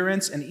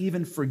perseverance and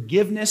even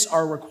forgiveness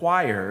are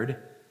required,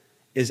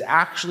 is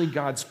actually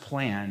God's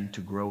plan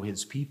to grow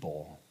his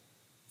people?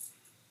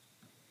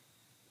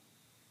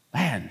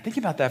 Man, think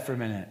about that for a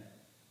minute.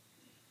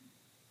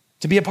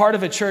 To be a part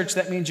of a church,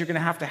 that means you're going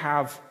to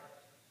have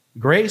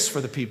grace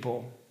for the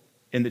people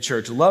in the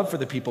church, love for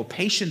the people,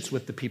 patience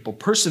with the people,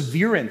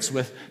 perseverance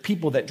with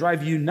people that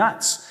drive you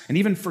nuts, and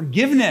even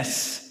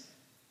forgiveness.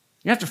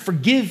 You have to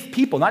forgive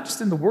people, not just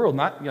in the world,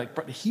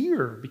 but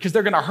here, because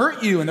they're going to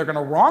hurt you and they're going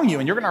to wrong you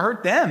and you're going to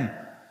hurt them.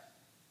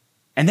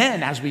 And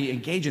then as we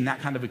engage in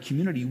that kind of a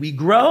community, we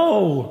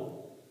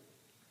grow.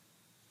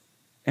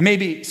 And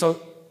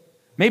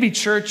maybe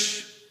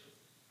church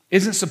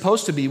isn't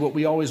supposed to be what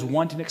we always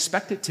want and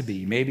expect it to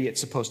be. Maybe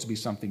it's supposed to be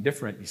something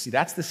different. You see,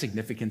 that's the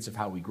significance of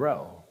how we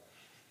grow.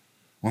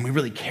 When we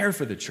really care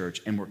for the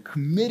church and we're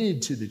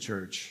committed to the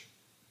church,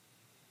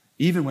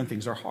 even when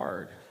things are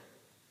hard.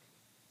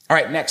 All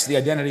right, next, the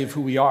identity of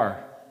who we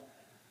are.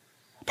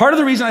 Part of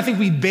the reason I think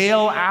we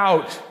bail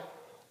out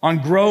on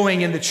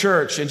growing in the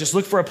church and just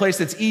look for a place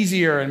that's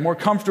easier and more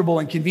comfortable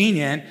and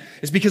convenient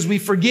is because we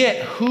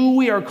forget who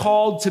we are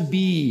called to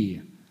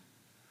be.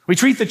 We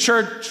treat the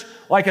church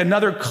like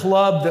another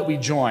club that we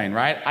join,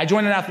 right? I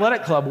joined an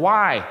athletic club.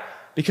 Why?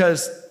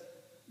 Because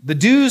the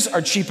dues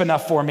are cheap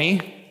enough for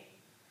me,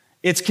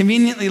 It's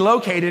conveniently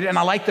located, and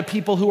I like the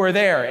people who are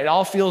there. It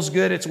all feels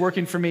good. It's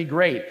working for me.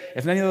 Great.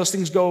 If any of those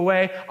things go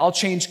away, I'll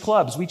change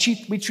clubs. We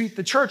treat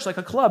the church like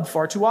a club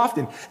far too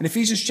often. In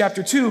Ephesians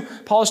chapter 2,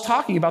 Paul is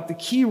talking about the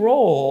key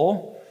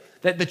role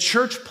that the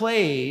church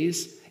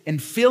plays in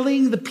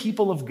filling the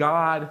people of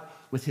God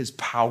with his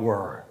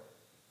power.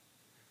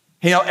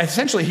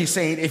 Essentially, he's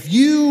saying, if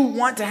you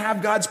want to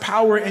have God's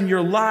power in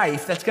your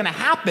life, that's going to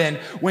happen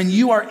when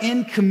you are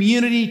in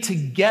community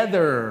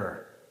together.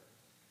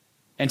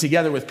 And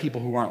together with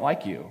people who aren't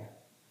like you.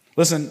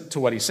 Listen to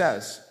what he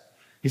says.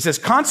 He says,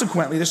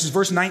 consequently, this is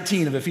verse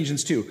 19 of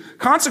Ephesians 2.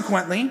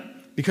 Consequently,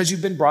 because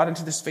you've been brought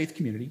into this faith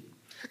community,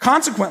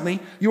 consequently,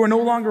 you are no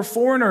longer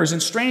foreigners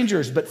and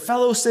strangers, but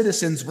fellow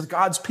citizens with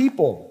God's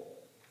people,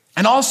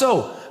 and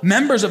also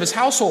members of his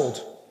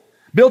household,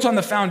 built on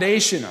the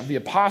foundation of the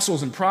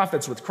apostles and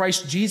prophets, with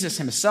Christ Jesus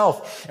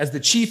himself as the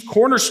chief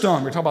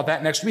cornerstone. We'll talk about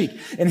that next week.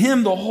 In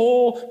him, the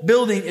whole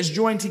building is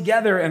joined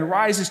together and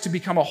rises to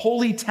become a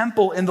holy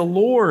temple in the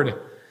Lord.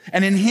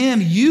 And in him,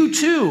 you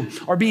too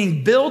are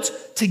being built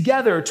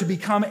together to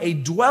become a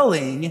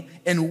dwelling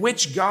in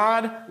which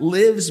God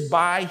lives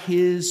by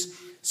his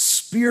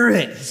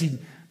Spirit. See,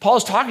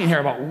 Paul's talking here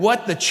about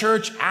what the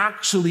church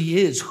actually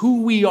is,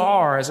 who we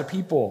are as a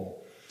people.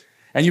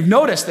 And you've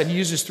noticed that he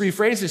uses three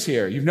phrases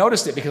here. You've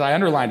noticed it because I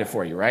underlined it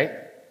for you, right?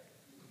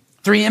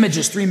 Three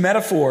images, three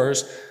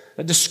metaphors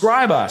that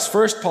describe us.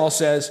 First, Paul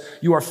says,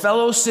 you are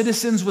fellow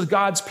citizens with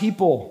God's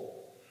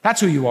people.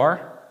 That's who you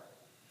are.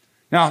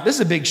 Now, this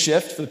is a big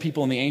shift for the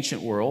people in the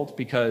ancient world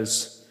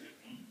because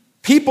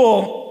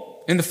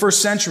people in the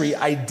first century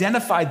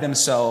identified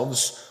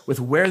themselves with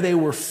where they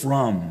were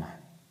from.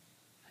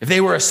 If they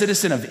were a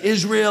citizen of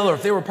Israel or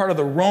if they were part of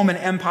the Roman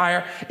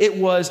Empire, it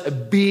was a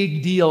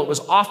big deal. It was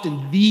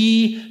often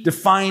the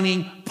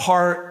defining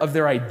part of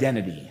their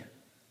identity.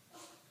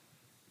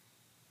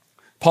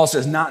 Paul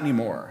says, not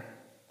anymore.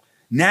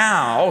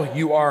 Now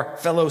you are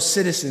fellow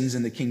citizens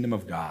in the kingdom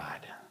of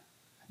God.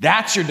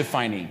 That's your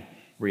defining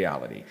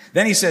reality.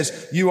 Then he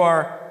says, you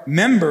are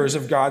members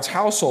of God's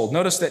household.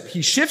 Notice that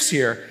he shifts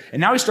here, and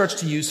now he starts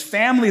to use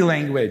family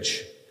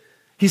language.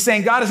 He's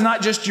saying God is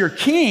not just your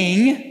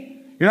king.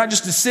 You're not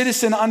just a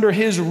citizen under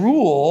his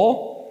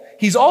rule.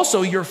 He's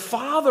also your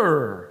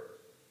father.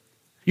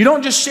 You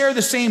don't just share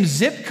the same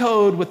zip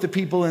code with the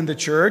people in the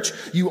church.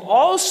 You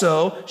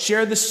also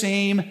share the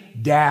same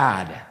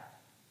dad.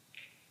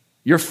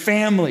 Your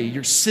family,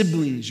 your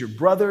siblings, your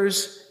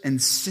brothers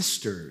and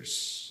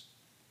sisters.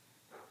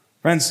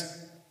 Friends,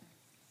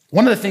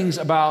 one of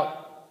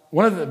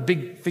the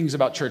big things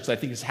about church that I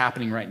think is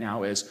happening right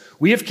now is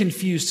we have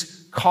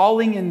confused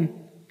calling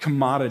and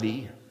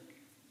commodity.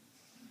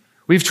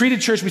 We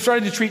started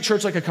to treat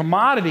church like a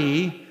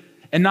commodity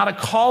and not a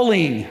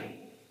calling.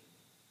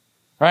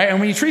 Right?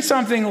 And when you treat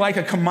something like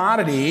a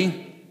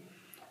commodity,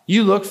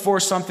 you look for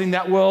something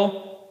that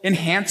will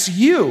enhance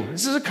you.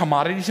 This is a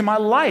commodity to my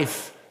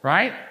life,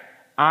 right?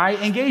 I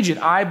engage it,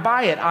 I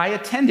buy it, I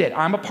attend it,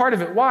 I'm a part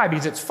of it. Why?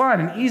 Because it's fun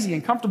and easy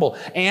and comfortable,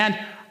 and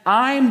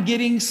I'm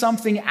getting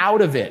something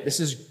out of it. This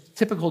is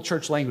typical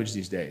church language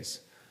these days.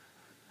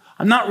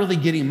 I'm not really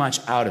getting much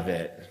out of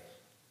it.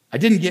 I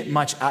didn't get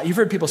much out. You've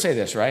heard people say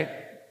this, right?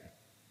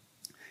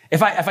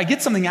 If I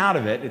get something out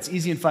of it, it's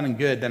easy and fun and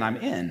good, then I'm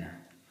in.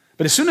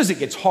 But as soon as it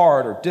gets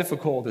hard or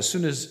difficult, as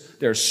soon as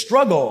there's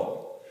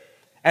struggle,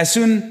 as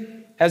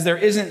soon as there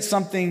isn't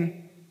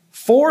something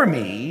for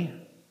me,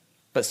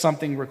 but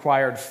something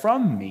required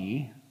from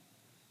me,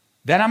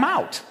 then I'm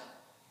out,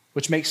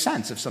 which makes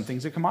sense if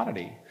something's a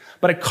commodity.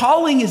 But a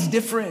calling is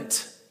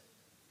different.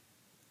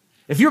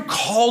 If you're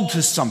called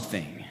to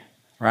something,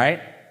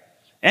 right?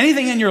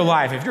 Anything in your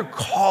life, if you're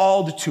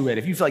called to it,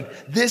 if you feel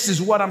like this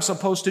is what I'm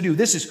supposed to do,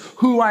 this is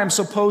who I'm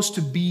supposed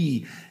to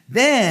be,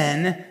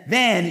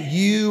 then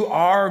you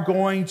are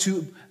going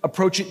to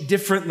approach it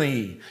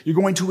differently. You're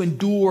going to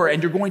endure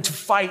and you're going to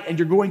fight and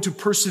you're going to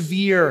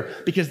persevere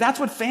because that's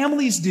what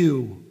families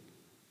do.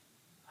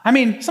 I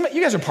mean,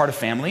 you guys are part of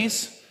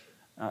families.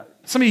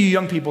 Some of you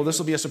young people, this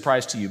will be a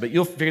surprise to you, but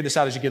you'll figure this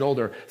out as you get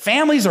older.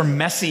 Families are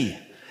messy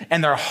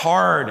and they're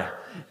hard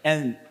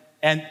and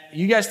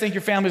you guys think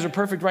your families are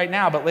perfect right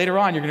now, but later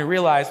on you're going to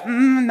realize,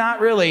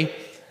 not really.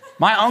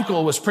 My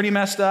uncle was pretty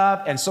messed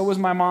up, and so was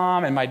my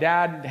mom, and my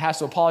dad has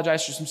to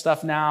apologize for some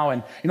stuff now,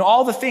 and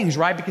all the things,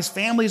 right? Because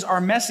families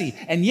are messy,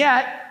 and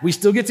yet we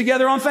still get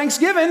together on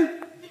Thanksgiving,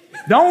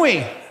 don't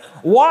we?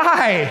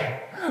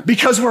 Why?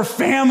 Because we're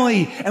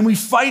family, and we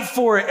fight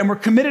for it, and we're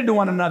committed to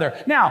one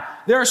another. Now,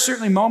 there are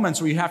certainly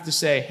moments where you have to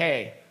say,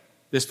 hey,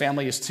 this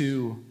family is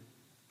too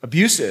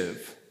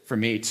abusive for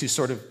me to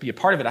sort of be a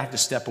part of it. I have to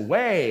step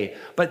away.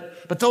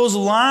 But those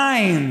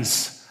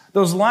lines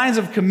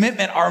of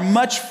commitment are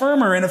much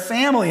firmer in a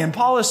family. And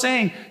Paul is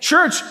saying,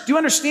 church, do you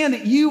understand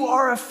that you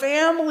are a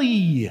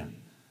family?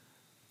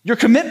 Your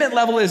commitment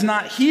level is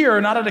not here,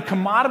 not at a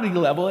commodity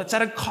level. It's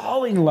at a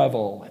calling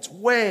level. It's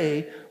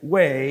way,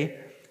 way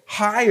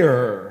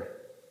higher.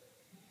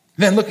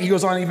 Then look, he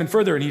goes on even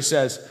further and he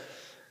says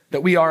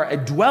that we are a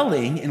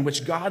dwelling in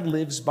which God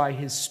lives by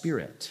his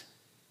Spirit.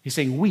 He's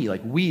saying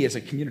we as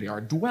a community, are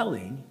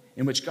dwelling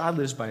in which God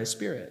lives by his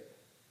Spirit.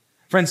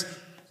 Friends,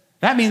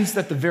 that means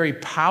that the very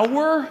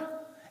power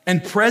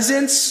and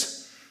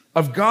presence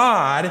of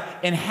God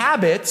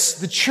inhabits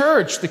the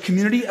church, the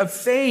community of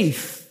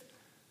faith.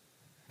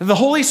 The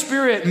Holy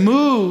Spirit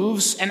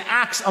moves and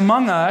acts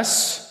among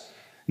us,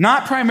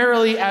 not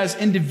primarily as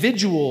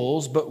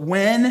individuals, but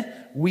when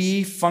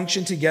we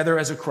function together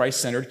as a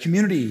Christ-centered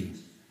community.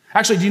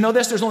 Actually, do you know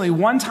this? There's only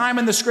one time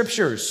in the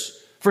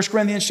scriptures, 1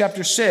 Corinthians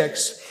chapter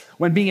 6,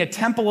 when being a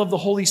temple of the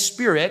Holy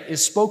Spirit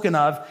is spoken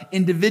of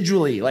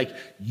individually. Like,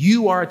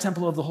 you are a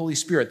temple of the Holy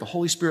Spirit. The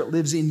Holy Spirit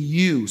lives in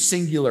you,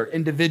 singular,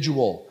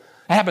 individual.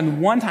 It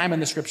happened one time in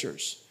the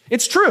scriptures.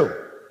 It's true.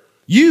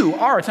 You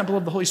are a temple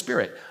of the Holy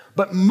Spirit.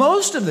 But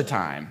most of the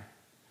time,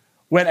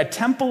 when a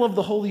temple of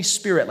the Holy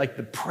Spirit, like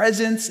the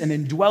presence and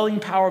indwelling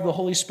power of the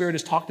Holy Spirit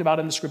is talked about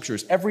in the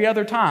scriptures, every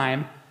other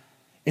time,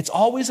 it's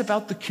always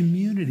about the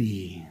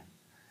community.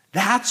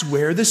 That's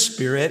where the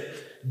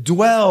Spirit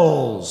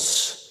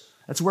dwells.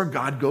 That's where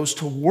God goes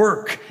to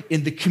work,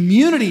 in the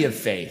community of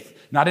faith,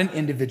 not in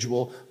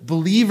individual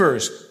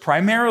believers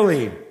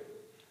primarily.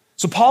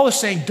 So Paul is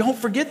saying, don't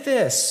forget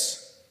this.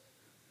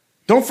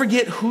 Don't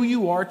forget who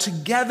you are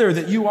together,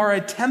 that you are a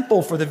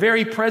temple for the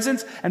very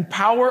presence and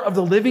power of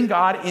the living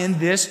God in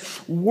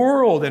this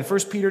world. In 1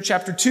 Peter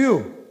chapter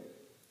 2,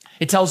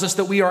 it tells us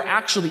that we are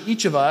actually,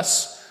 each of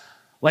us,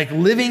 like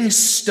living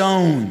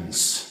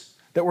stones.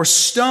 That we're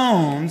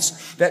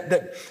stones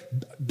that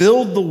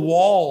build the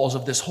walls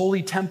of this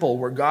holy temple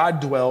where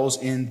God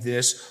dwells in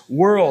this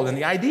world. And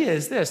the idea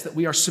is this, that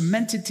we are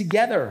cemented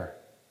together.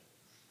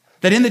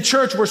 That in the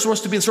church, we're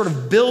supposed to be sort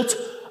of built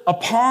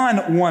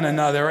upon one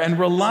another and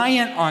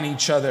reliant on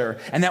each other.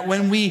 And that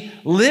when we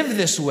live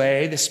this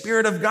way, the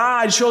Spirit of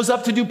God shows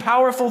up to do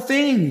powerful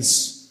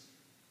things.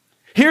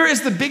 Here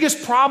is the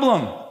biggest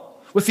problem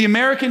with the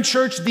American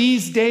church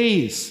these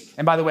days.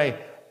 And by the way,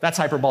 that's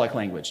hyperbolic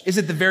language. Is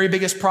it the very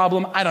biggest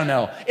problem? I don't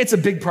know. It's a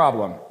big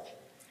problem.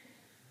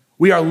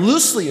 We are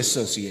loosely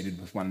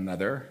associated with one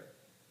another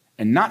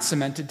and not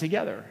cemented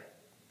together.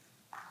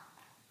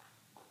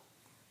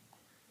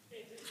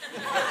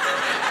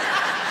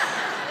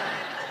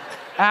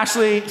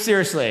 Ashley,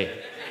 seriously,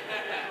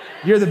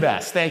 you're the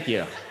best. Thank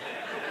you.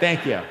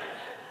 Thank you.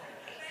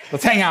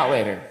 Let's hang out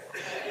later.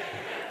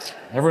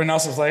 Everyone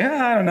else is like,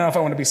 I don't know if I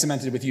want to be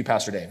cemented with you,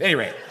 Pastor Dave.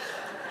 Anyway.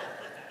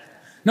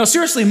 No,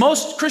 seriously,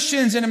 most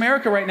Christians in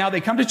America right now,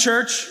 they come to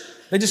church,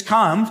 they just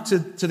come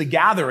to the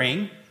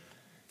gathering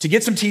to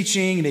get some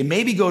teaching, they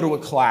maybe go to a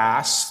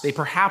class, they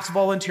perhaps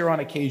volunteer on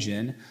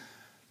occasion,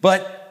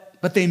 but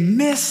they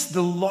miss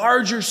the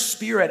larger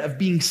spirit of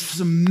being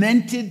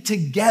cemented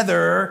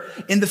together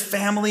in the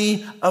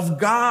family of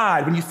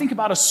God. When you think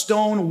about a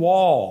stone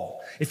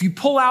wall, if you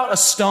pull out a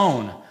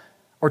stone,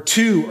 or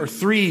 2 or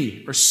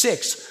 3 or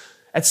 6,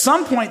 at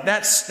some point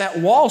that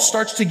wall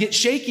starts to get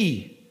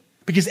shaky.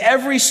 Because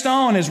every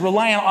stone is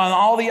reliant on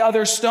all the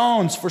other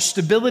stones for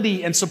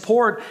stability and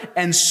support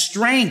and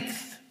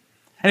strength.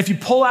 And if you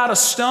pull out a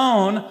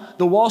stone,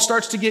 the wall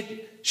starts to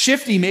get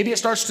shifty. Maybe it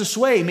starts to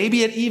sway.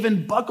 Maybe it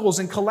even buckles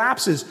and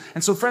collapses.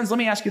 And so, friends, let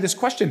me ask you this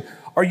question.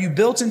 Are you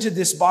built into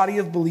this body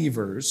of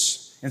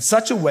believers in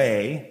such a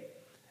way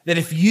that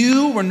if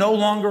you were no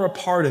longer a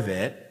part of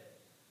it,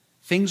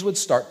 things would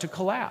start to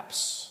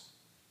collapse?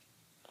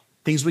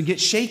 Things would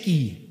get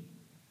shaky.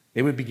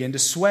 They would begin to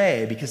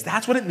sway, because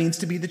that's what it means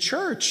to be the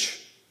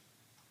church.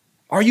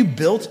 Are you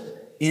built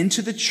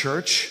into the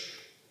church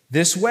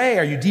this way?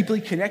 Are you deeply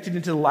connected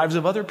into the lives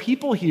of other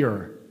people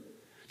here?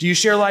 Do you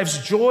share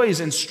life's joys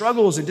and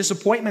struggles and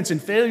disappointments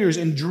and failures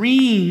and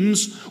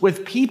dreams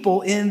with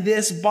people in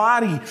this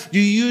body? Do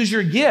you use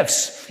your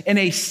gifts in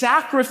a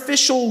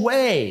sacrificial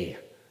way?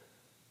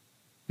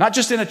 Not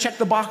just in a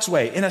check-the-box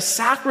way, in a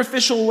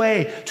sacrificial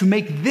way to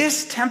make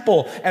this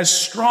temple as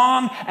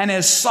strong and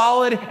as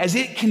solid as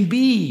it can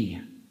be.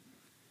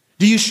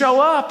 Do you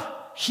show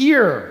up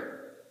here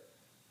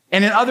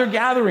and in other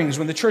gatherings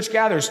when the church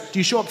gathers? Do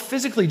you show up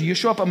physically? Do you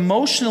show up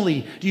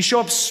emotionally? Do you show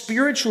up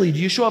spiritually? Do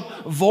you show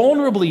up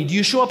vulnerably? Do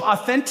you show up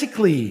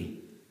authentically?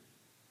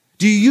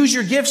 Do you use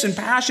your gifts and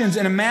passions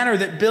in a manner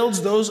that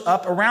builds those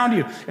up around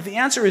you? If the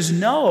answer is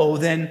no,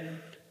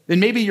 then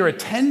maybe you're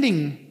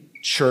attending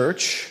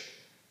church,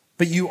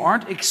 but you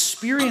aren't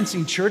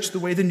experiencing church the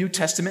way the New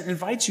Testament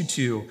invites you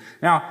to.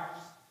 Now,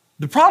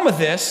 the problem with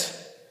this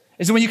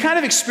is that when you kind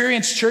of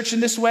experience church in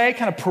this way,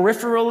 kind of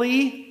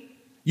peripherally,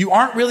 you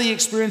aren't really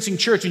experiencing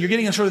church, and you're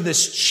getting a sort of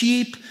this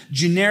cheap,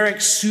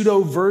 generic,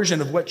 pseudo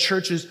version of what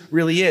church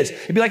really is.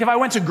 It'd be like if I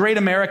went to Great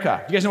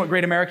America. You guys know what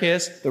Great America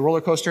is? The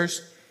roller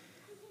coasters?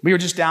 We were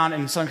just down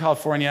in Southern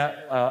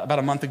California about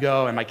a month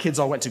ago, and my kids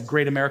all went to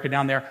Great America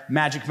down there,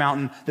 Magic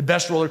Mountain, the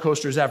best roller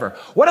coasters ever.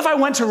 What if I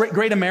went to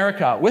Great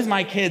America with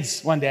my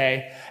kids one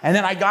day, and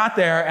then I got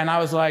there, and I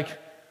was like,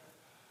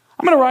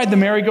 I'm going to ride the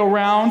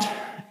merry-go-round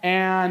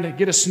and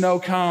get a snow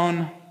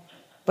cone,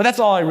 but that's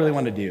all I really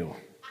want to do.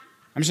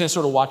 I'm just going to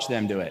sort of watch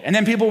them do it. And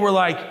then people were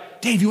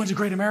like, Dave, you went to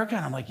Great America?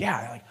 And I'm like,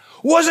 yeah. They're like,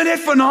 wasn't it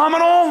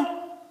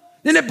phenomenal?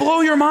 Didn't it blow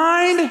your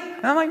mind?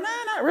 And I'm like,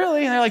 nah, not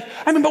really. And they're like,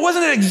 but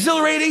wasn't it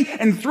exhilarating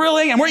and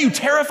thrilling? And weren't you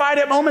terrified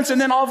at moments? And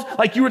then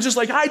you were just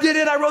like, I did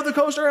it. I rode the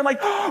coaster. And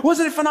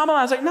wasn't it phenomenal?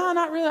 I was like, no,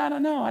 not really. I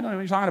don't know. I don't know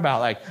what you're talking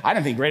about. I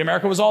didn't think Great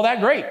America was all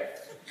that great.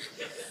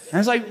 And I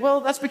was like,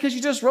 well, that's because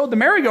you just rode the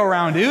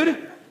merry-go-round,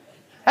 dude.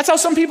 That's how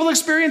some people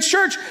experience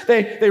church.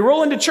 They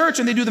roll into church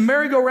and they do the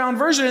merry-go-round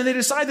version and they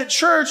decide that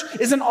church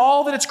isn't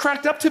all that it's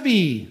cracked up to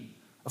be.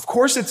 Of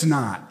course it's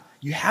not.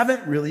 You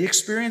haven't really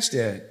experienced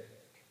it.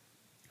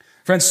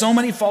 Friends, so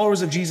many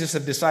followers of Jesus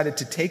have decided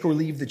to take or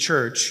leave the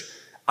church.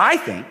 I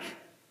think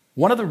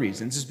one of the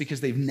reasons is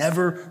because they've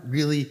never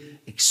really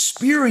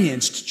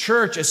experienced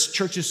church as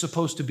church is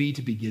supposed to be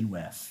to begin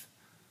with.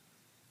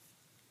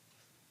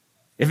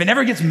 If it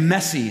never gets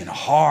messy and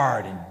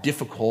hard and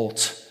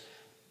difficult,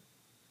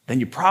 then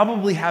you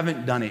probably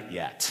haven't done it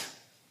yet.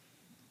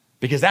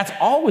 Because that's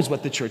always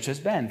what the church has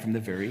been from the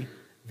very,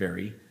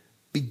 very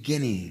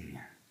beginning.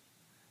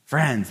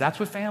 Friends, that's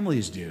what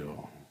families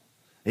do.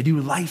 They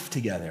do life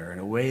together in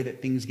a way that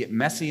things get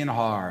messy and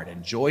hard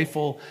and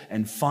joyful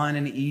and fun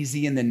and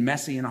easy and then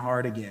messy and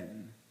hard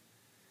again.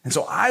 And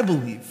so I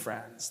believe,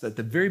 friends, that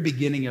the very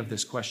beginning of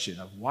this question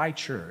of why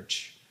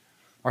church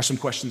are some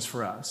questions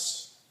for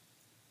us.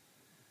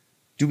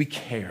 Do we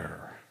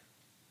care?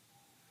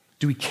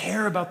 Do we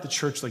care about the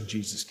church like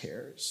Jesus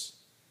cares?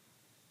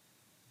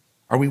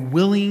 Are we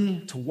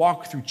willing to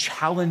walk through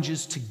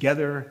challenges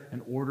together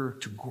in order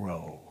to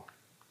grow?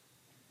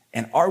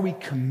 And are we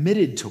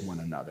committed to one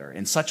another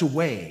in such a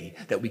way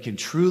that we can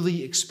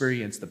truly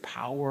experience the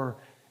power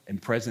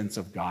and presence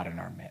of God in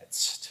our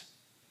midst?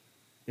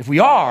 If we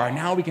are,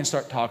 now we can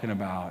start talking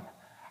about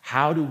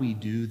how do we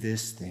do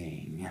this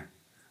thing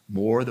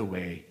more the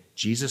way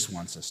Jesus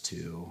wants us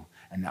to,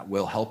 and that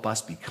will help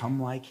us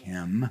become like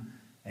him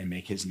and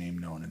make his name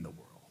known in the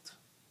world.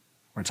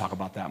 We're going to talk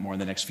about that more in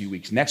the next few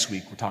weeks. Next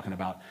week, we're talking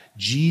about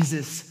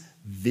Jesus'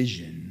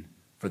 vision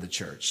for the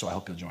church. So I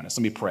hope you'll join us.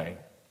 Let me pray.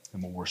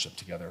 And we'll worship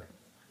together.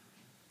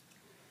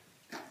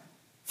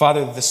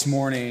 Father, this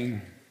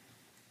morning,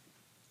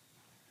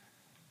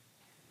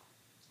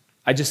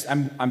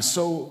 I'm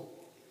so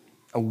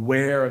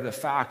aware of the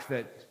fact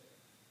that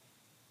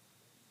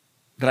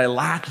I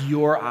lack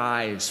your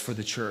eyes for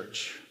the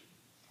church.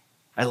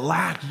 I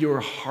lack your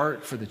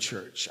heart for the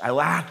church. I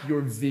lack your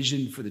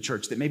vision for the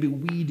church that maybe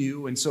we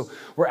do. And so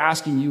we're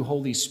asking you,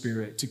 Holy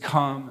Spirit, to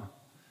come.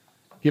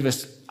 Give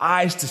us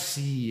eyes to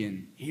see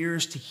and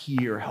ears to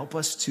hear. Help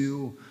us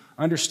to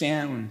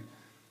understand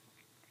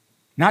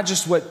not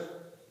just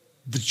what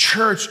the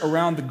church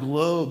around the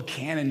globe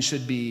can and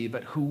should be,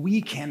 but who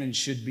we can and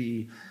should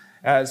be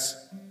as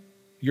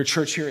your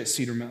church here at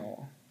Cedar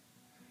Mill.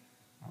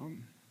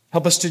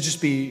 Help us to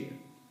just be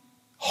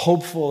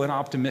hopeful and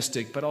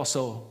optimistic, but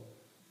also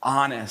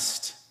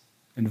honest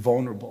and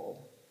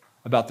vulnerable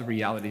about the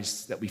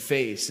realities that we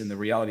face and the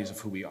realities of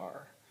who we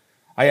are.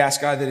 I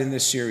ask, God, that in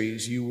this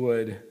series you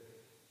would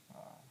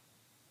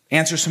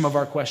answer some of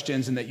our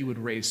questions and that you would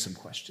raise some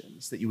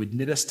questions, that you would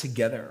knit us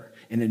together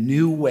in a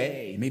new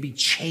way, maybe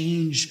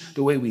change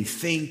the way we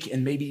think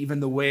and maybe even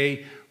the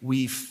way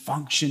we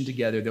function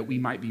together, that we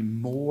might be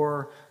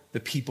more the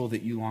people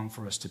that you long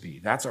for us to be.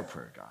 That's our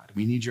prayer, God.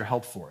 We need your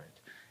help for it,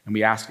 and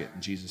we ask it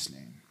in Jesus'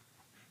 name.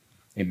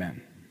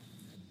 Amen.